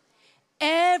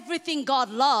 everything God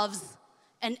loves,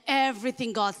 and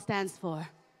everything God stands for.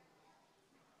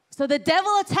 So the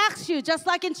devil attacks you, just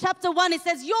like in chapter 1, it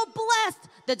says, you're blessed.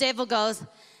 The devil goes,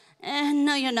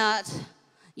 no, you're not.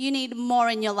 You need more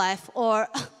in your life, or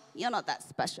you're not that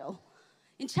special.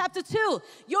 In chapter 2,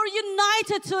 you're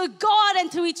united to God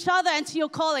and to each other and to your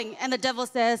calling. And the devil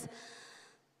says,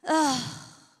 God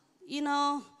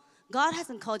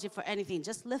hasn't called you for anything.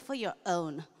 Just live for your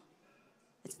own.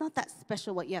 It's not that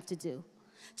special what you have to do.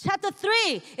 Chapter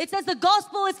 3, it says the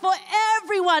gospel is for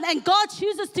everyone, and God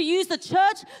chooses to use the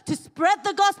church to spread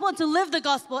the gospel and to live the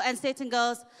gospel. And Satan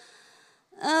goes,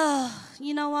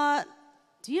 you know what?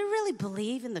 Do you really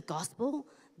believe in the gospel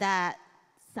that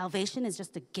salvation is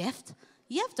just a gift?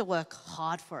 You have to work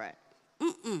hard for it.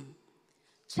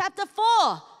 Chapter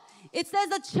 4, It says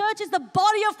the church is the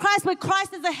body of Christ where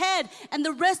Christ is the head and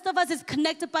the rest of us is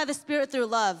connected by the Spirit through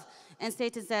love. And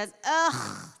Satan says,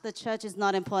 ugh, the church is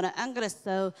not important. I'm going to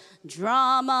sow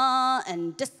drama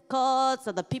and discord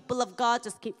so the people of God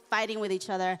just keep fighting with each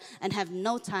other and have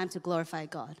no time to glorify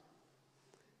God.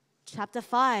 Chapter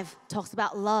 5 talks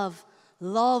about love.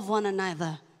 Love one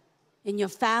another in your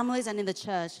families and in the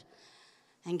church.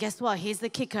 And guess what? Here's the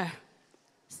kicker.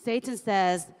 Satan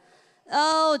says,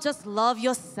 oh, just love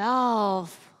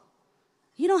yourself.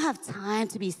 You don't have time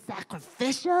to be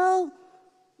sacrificial.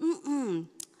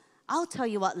 I'll tell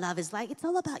you what love is like. It's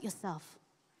all about yourself.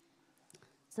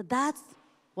 So that's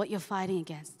what you're fighting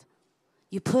against.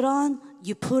 You put on,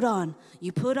 you put on.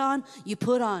 You put on, you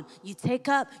put on. You take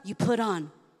up, you put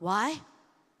on. Why?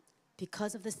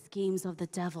 Because of the schemes of the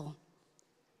devil.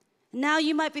 Now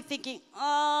you might be thinking,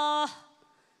 oh,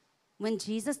 when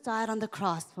Jesus died on the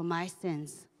cross for my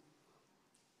sins,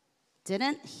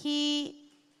 didn't he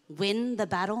win the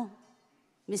battle,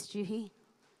 Miss Juhi?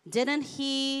 Didn't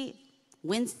he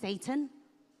win Satan?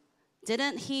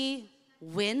 Didn't he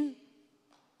win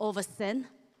over sin?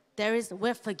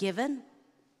 We're forgiven.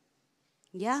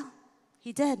 Yeah,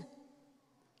 he did.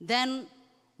 Then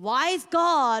why is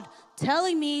God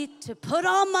telling me to put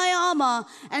on my armor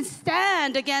and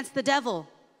stand against the devil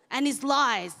and his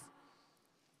lies?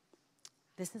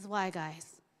 This is why, guys.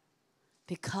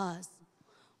 Because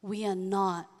we are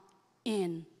not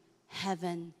in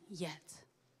heaven yet.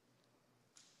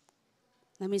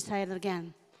 Let me say it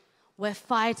again. We're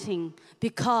fighting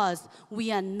because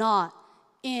we are not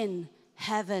in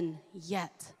heaven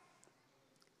yet.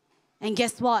 And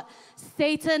guess what?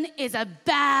 Satan is a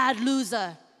bad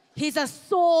loser. He's a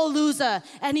sore loser,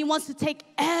 and he wants to take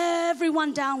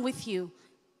everyone down with you.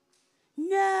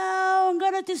 No, I'm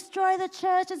going to destroy the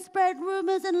church and spread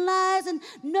rumors and lies, and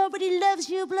nobody loves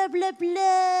you, blah, blah, blah.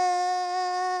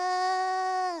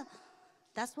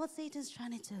 That's what Satan's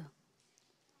trying to do.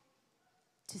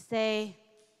 To say,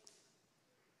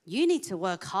 you need to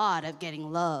work hard at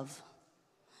getting love.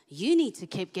 You need to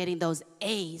keep getting those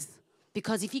A's.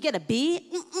 Because if you get a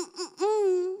B,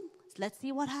 let's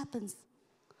see what happens.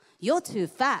 You're too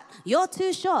fat. You're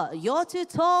too short. You're too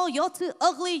tall. You're too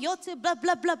ugly. You're too blah,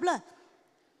 blah, blah, blah.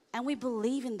 And we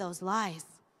believe in those lies.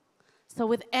 So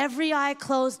with every eye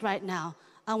closed right now,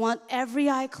 I want every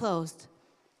eye closed.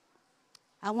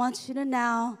 I want you to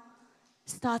now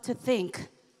start to think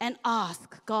and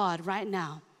ask God right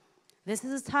now. This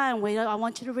is a time where I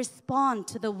want you to respond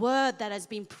to the word that has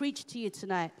been preached to you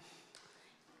tonight.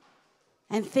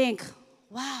 And think,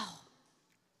 wow,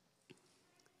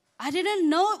 I didn't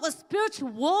know it was spiritual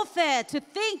warfare to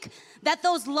think that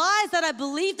those lies that I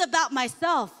believed about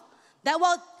myself,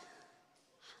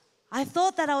 I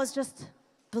thought that I was just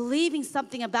believing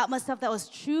something about myself that was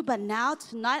true, but now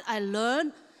tonight I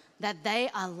learned that they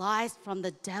are lies from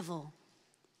the devil.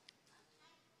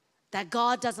 That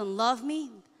God doesn't love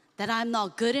me, that I'm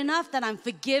not good enough, that I'm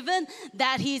forgiven,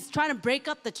 that he's trying to break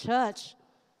up the church.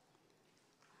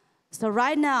 So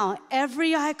right now,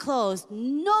 every eye closed,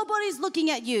 nobody's looking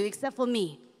at you except for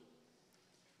me.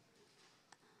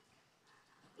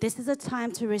 This is a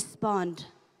time to respond.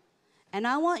 And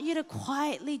I want you to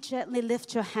quietly, gently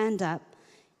lift your hand up.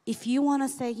 If you want to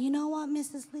say, you know what,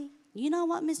 Mrs. Lee? You know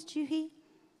what, Miss Juhi?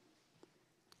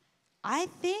 I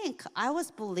think I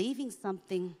was believing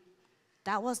something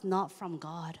that was not from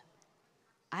God.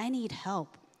 I need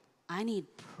help. I need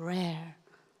prayer.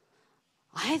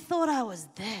 I thought I was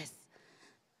this,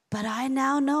 but I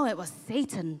now know it was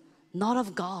Satan, not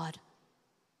of God.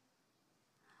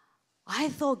 I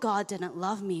thought God didn't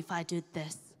love me if I did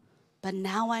this, but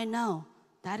now I know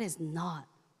that is not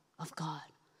of God.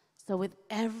 So with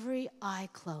every eye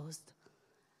closed,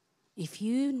 if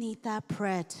you need that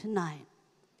prayer tonight,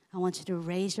 I want you to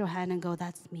raise your hand and go,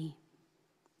 that's me.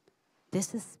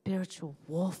 This is spiritual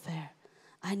warfare.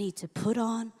 I need to put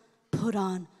on, put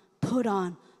on, put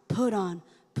on, put on,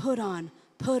 put on,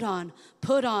 put on,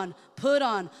 put on, put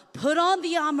on, put on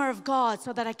the armor of God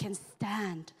so that I can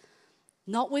stand.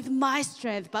 Not with my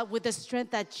strength, but with the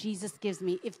strength that Jesus gives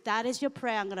me. If that is your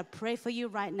prayer, I'm going to pray for you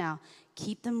right now.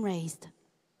 Keep them raised.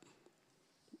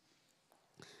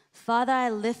 Father, I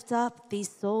lift up these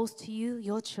souls to you,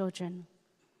 your children.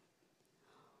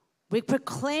 We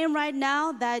proclaim right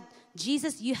now that,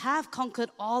 Jesus, you have conquered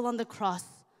all on the cross.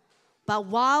 But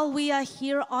while we are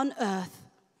here on earth,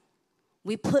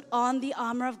 we put on the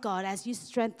armor of God as you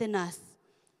strengthen us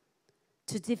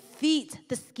to defeat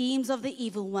the schemes of the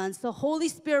evil one. So Holy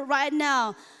Spirit, right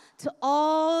now, to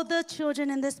all the children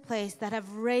in this place that have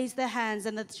raised their hands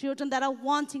and the children that are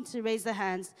wanting to raise their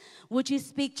hands, would you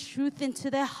speak truth into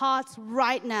their hearts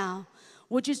right now?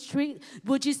 Would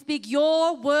you speak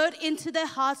your word into their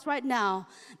hearts right now,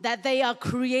 that they are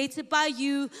created by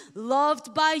you,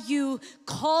 loved by you,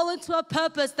 called into a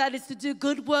purpose that is to do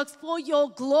good works for your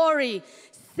glory,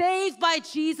 saved by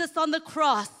Jesus on the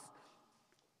cross.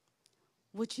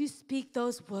 Would you speak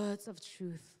those words of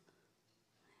truth?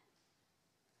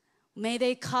 May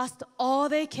they cast all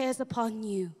their cares upon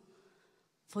you,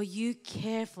 for you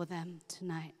care for them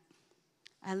tonight.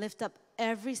 I lift up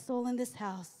every soul in this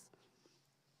house.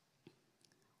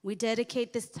 We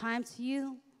dedicate this time to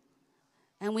you,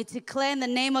 and we declare in the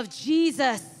name of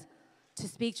Jesus to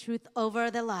speak truth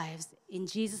over their lives. In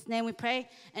Jesus' name we pray.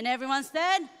 And everyone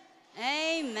said,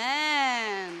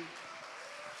 amen.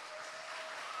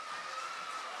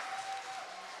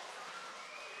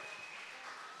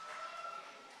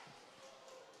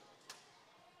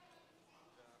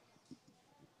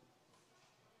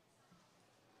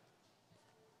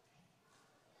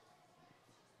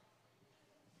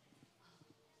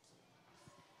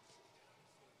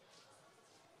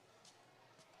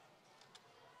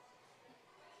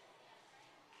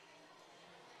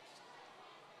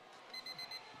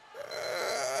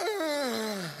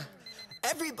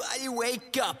 Everybody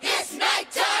wake up. It's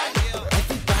nighttime.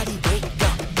 Everybody wake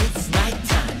up. It's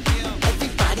nighttime.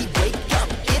 Everybody wake up.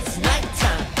 It's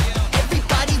nighttime.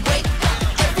 Everybody wake up.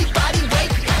 Everybody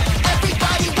wake up.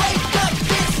 Everybody wake up.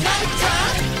 It's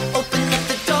nighttime. Open up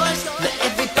the doors. Let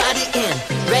everybody in.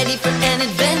 Ready for an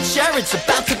adventure. It's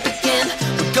about to begin.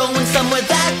 We're going somewhere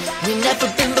that we've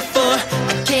never been before.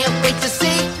 I can't wait to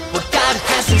see what God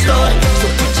has in store. So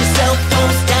put your cell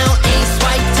phones down. Ain't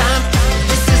swipe time.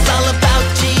 This is all about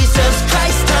Jesus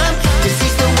Christ time. 'Cause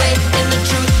he's the way and the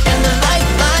truth and the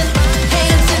lifeline.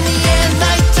 Hands in the air,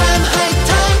 nighttime, high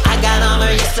time. I got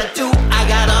armor, yes I do. I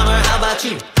got armor, how about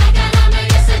you? I got armor,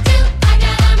 yes I do. I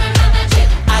got armor, how about you?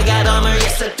 I got armor,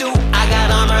 yes I do. I got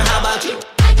armor, how about you?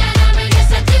 I got armor,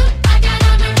 yes I do. I got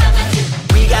armor, how about you?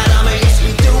 We got armor, yes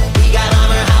we do. We got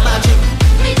armor, how about you?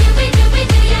 We do,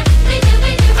 yeah. We do,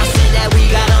 I said that we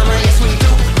got armor, yes we do.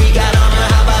 We got armor,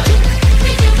 how about you?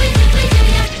 we do,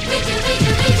 yeah. We do.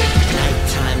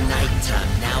 Nighttime, nighttime,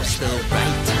 now's the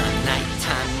right time.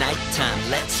 Nighttime, nighttime,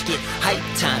 let's get hype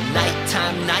time.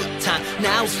 Nighttime, nighttime,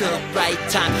 now's the right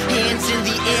time. Hands in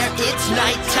the air, it's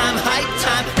nighttime, hype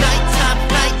time. Nighttime,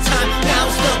 nighttime,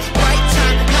 now's the right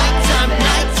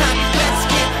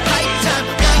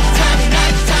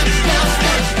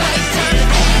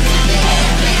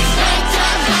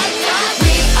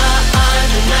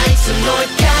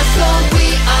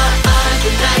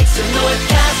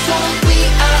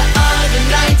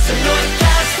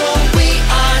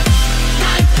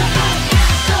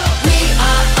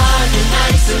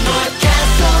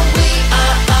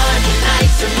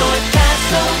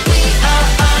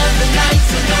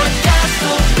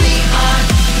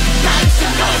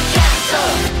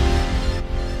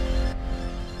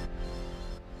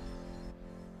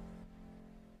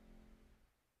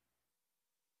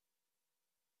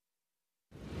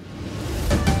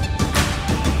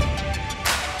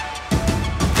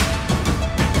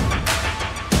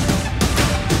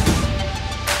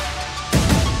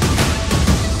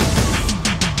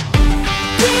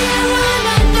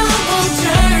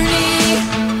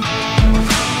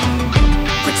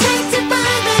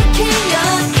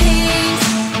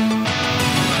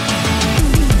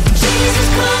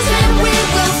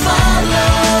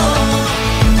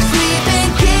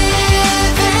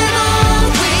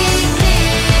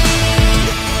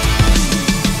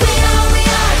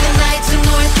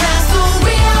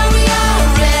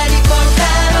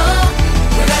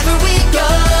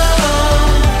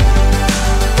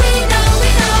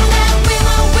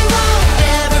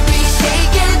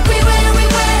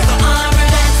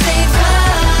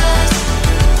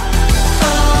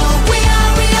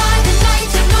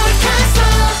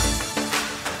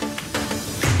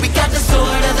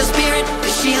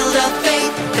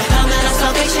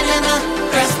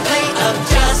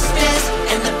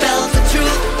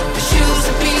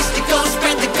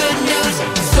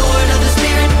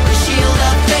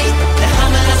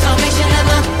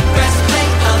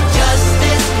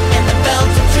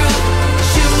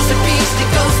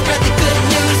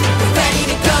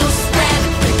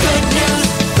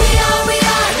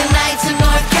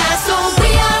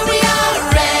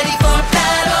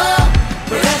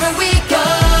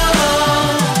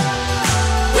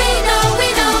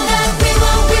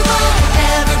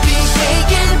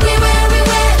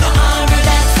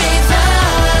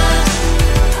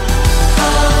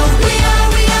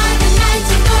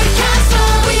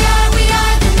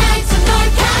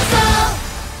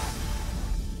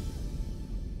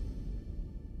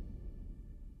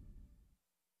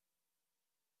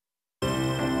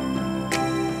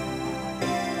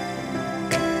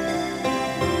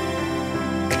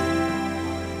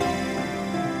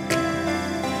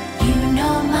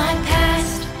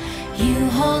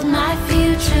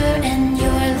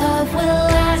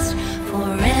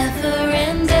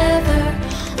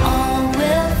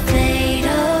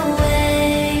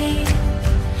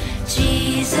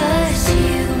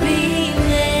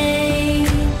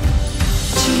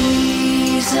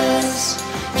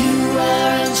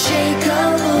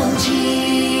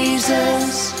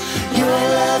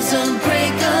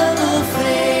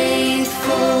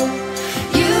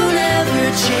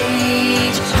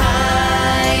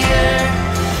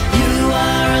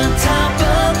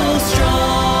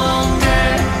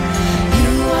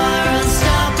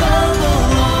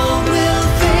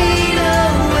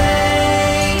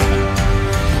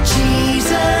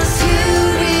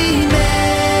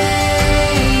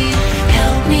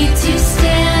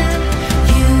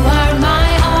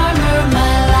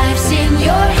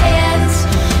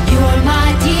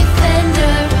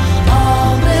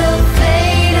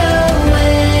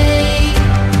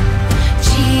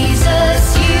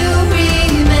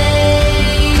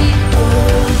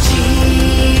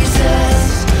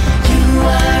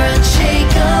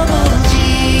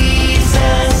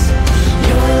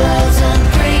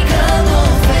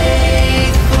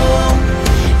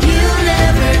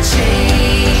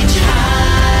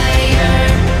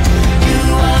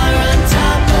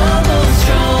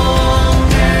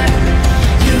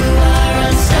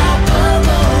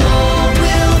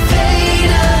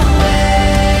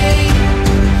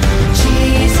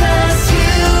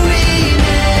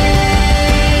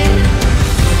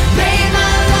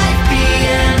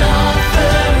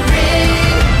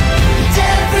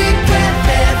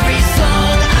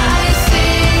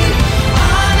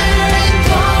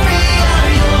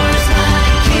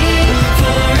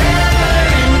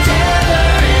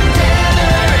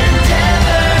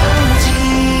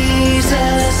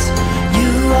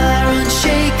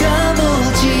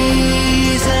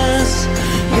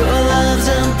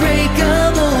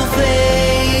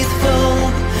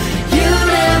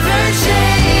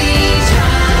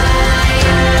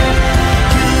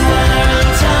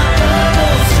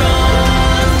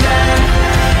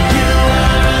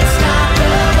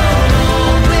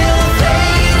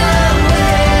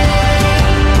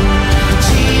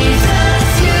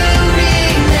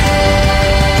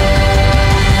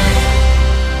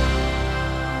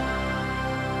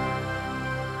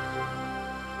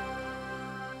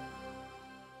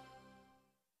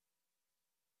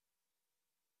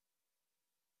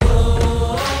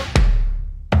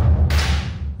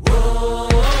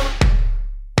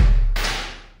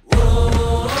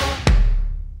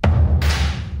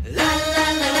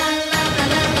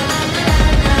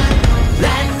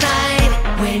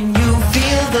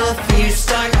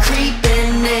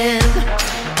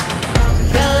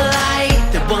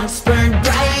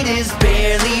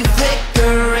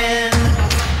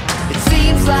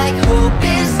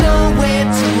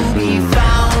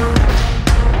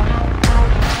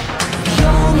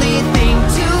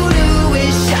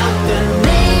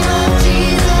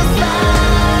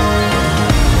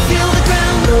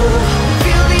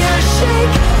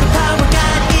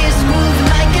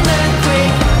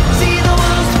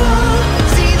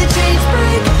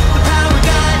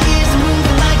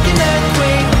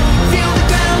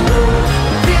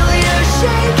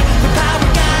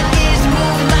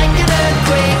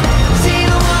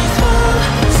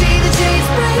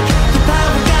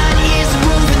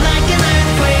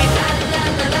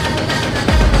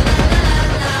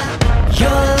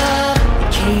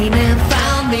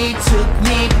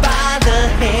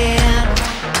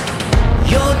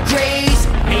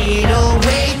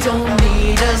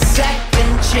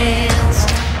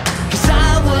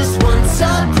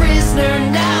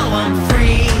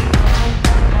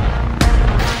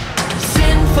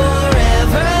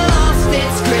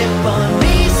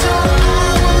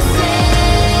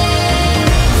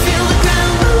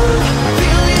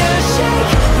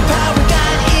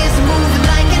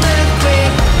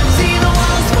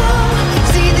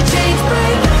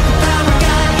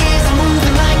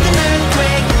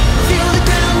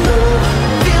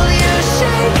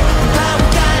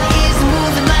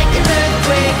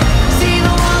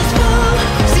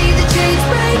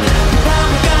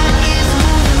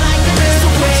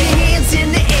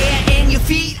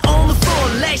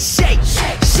Let's shake,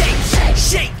 shake, shake,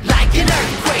 shake like an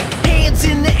earthquake. Hands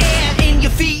in the air and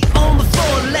your feet on the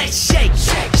floor. Let's shake,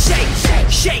 shake, shake, shake,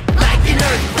 shake like an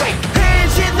earthquake.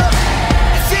 Hands in the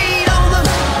feet on the.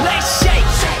 Let's shake,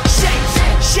 shake, shake,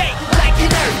 shake like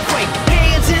an earthquake.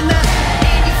 Hands in the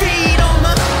and your feet on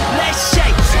the. Let's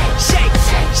shake, shake, shake,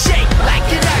 shake like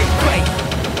an earthquake.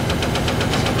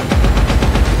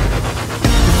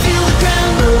 Feel the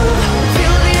ground move,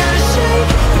 feel the earth shake.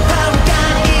 The power of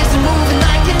God is moving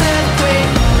like an earthquake.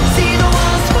 See the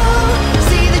walls fall,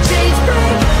 see the chains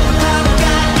break. The power of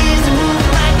God is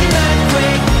moving like an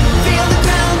earthquake. Feel the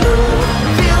ground move,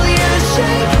 feel the earth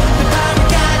shake. The power of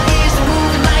God is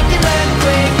moving like an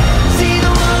earthquake. See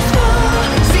the walls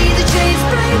fall, see the chains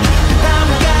break. The power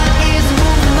of God is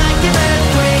moving like an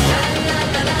earthquake.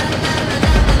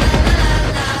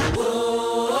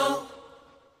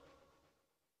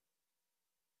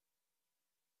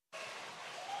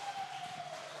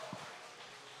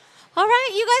 All right,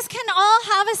 you guys can all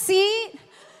have a seat.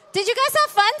 Did you guys have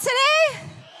fun today?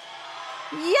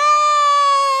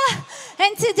 Yeah!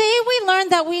 And today we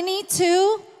learned that we need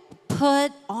to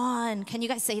put on. Can you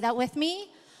guys say that with me?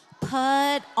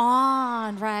 Put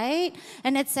on, right?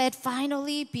 And it said,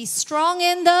 finally, be strong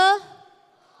in the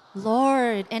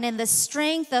Lord and in the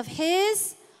strength of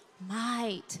his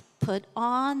might. Put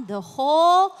on the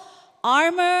whole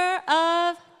armor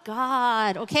of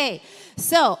God. Okay,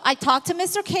 so I talked to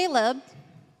Mr. Caleb.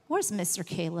 Where's Mr.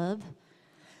 Caleb?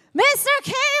 Mr.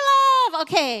 Caleb!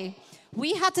 Okay,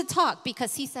 we had to talk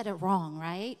because he said it wrong,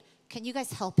 right? Can you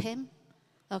guys help him?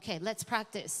 Okay, let's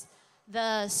practice.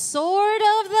 The sword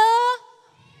of the...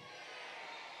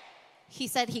 He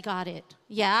said he got it.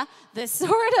 Yeah, the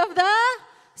sword of the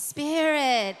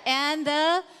Spirit and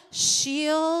the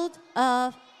shield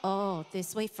of... Oh,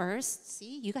 this way first.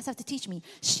 See, you guys have to teach me.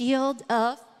 Shield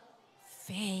of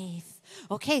faith.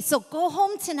 Okay, so go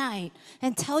home tonight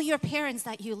and tell your parents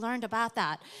that you learned about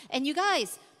that. And you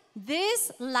guys,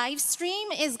 this live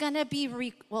stream is gonna be,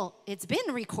 it's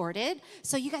been recorded,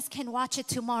 so you guys can watch it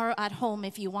tomorrow at home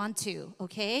if you want to,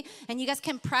 okay? And you guys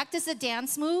can practice the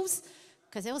dance moves,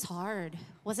 because it was hard.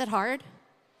 Was it hard?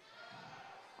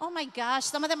 Oh my gosh,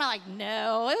 some of them are like,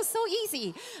 no, it was so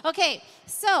easy. Okay,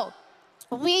 so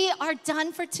we are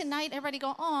done for tonight. Everybody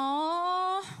go,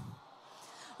 aww.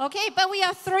 Okay, but we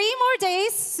have 3 more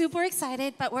days. Super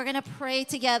excited, but we're gonna pray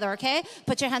together, okay?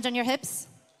 Put your hands on your hips.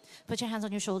 Put your hands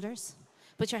on your shoulders.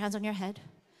 Put your hands on your head.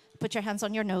 Put your hands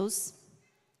on your nose.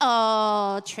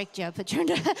 Oh, tricked you. Put your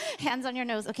hands on your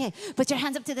nose. Okay, put your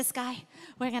hands up to the sky.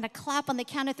 We're gonna clap on the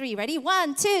count of 3. Ready?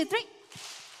 1, 2, 3.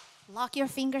 Lock your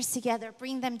fingers together.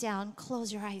 Bring them down.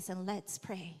 Close your eyes and let's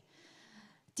pray.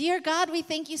 Dear God, we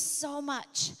thank you so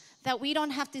much that we don't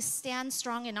have to stand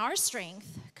strong in our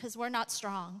strength because we're not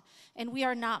strong and we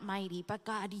are not mighty, but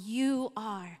God, you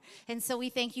are. And so we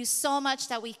thank you so much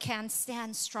that we can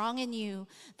stand strong in you,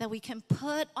 that we can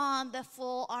put on the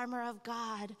full armor of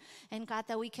God, and God,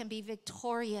 that we can be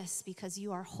victorious because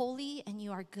you are holy and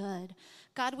you are good.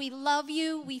 God, we love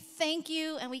you, we thank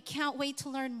you, and we can't wait to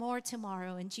learn more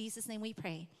tomorrow. In Jesus' name we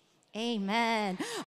pray. Amen.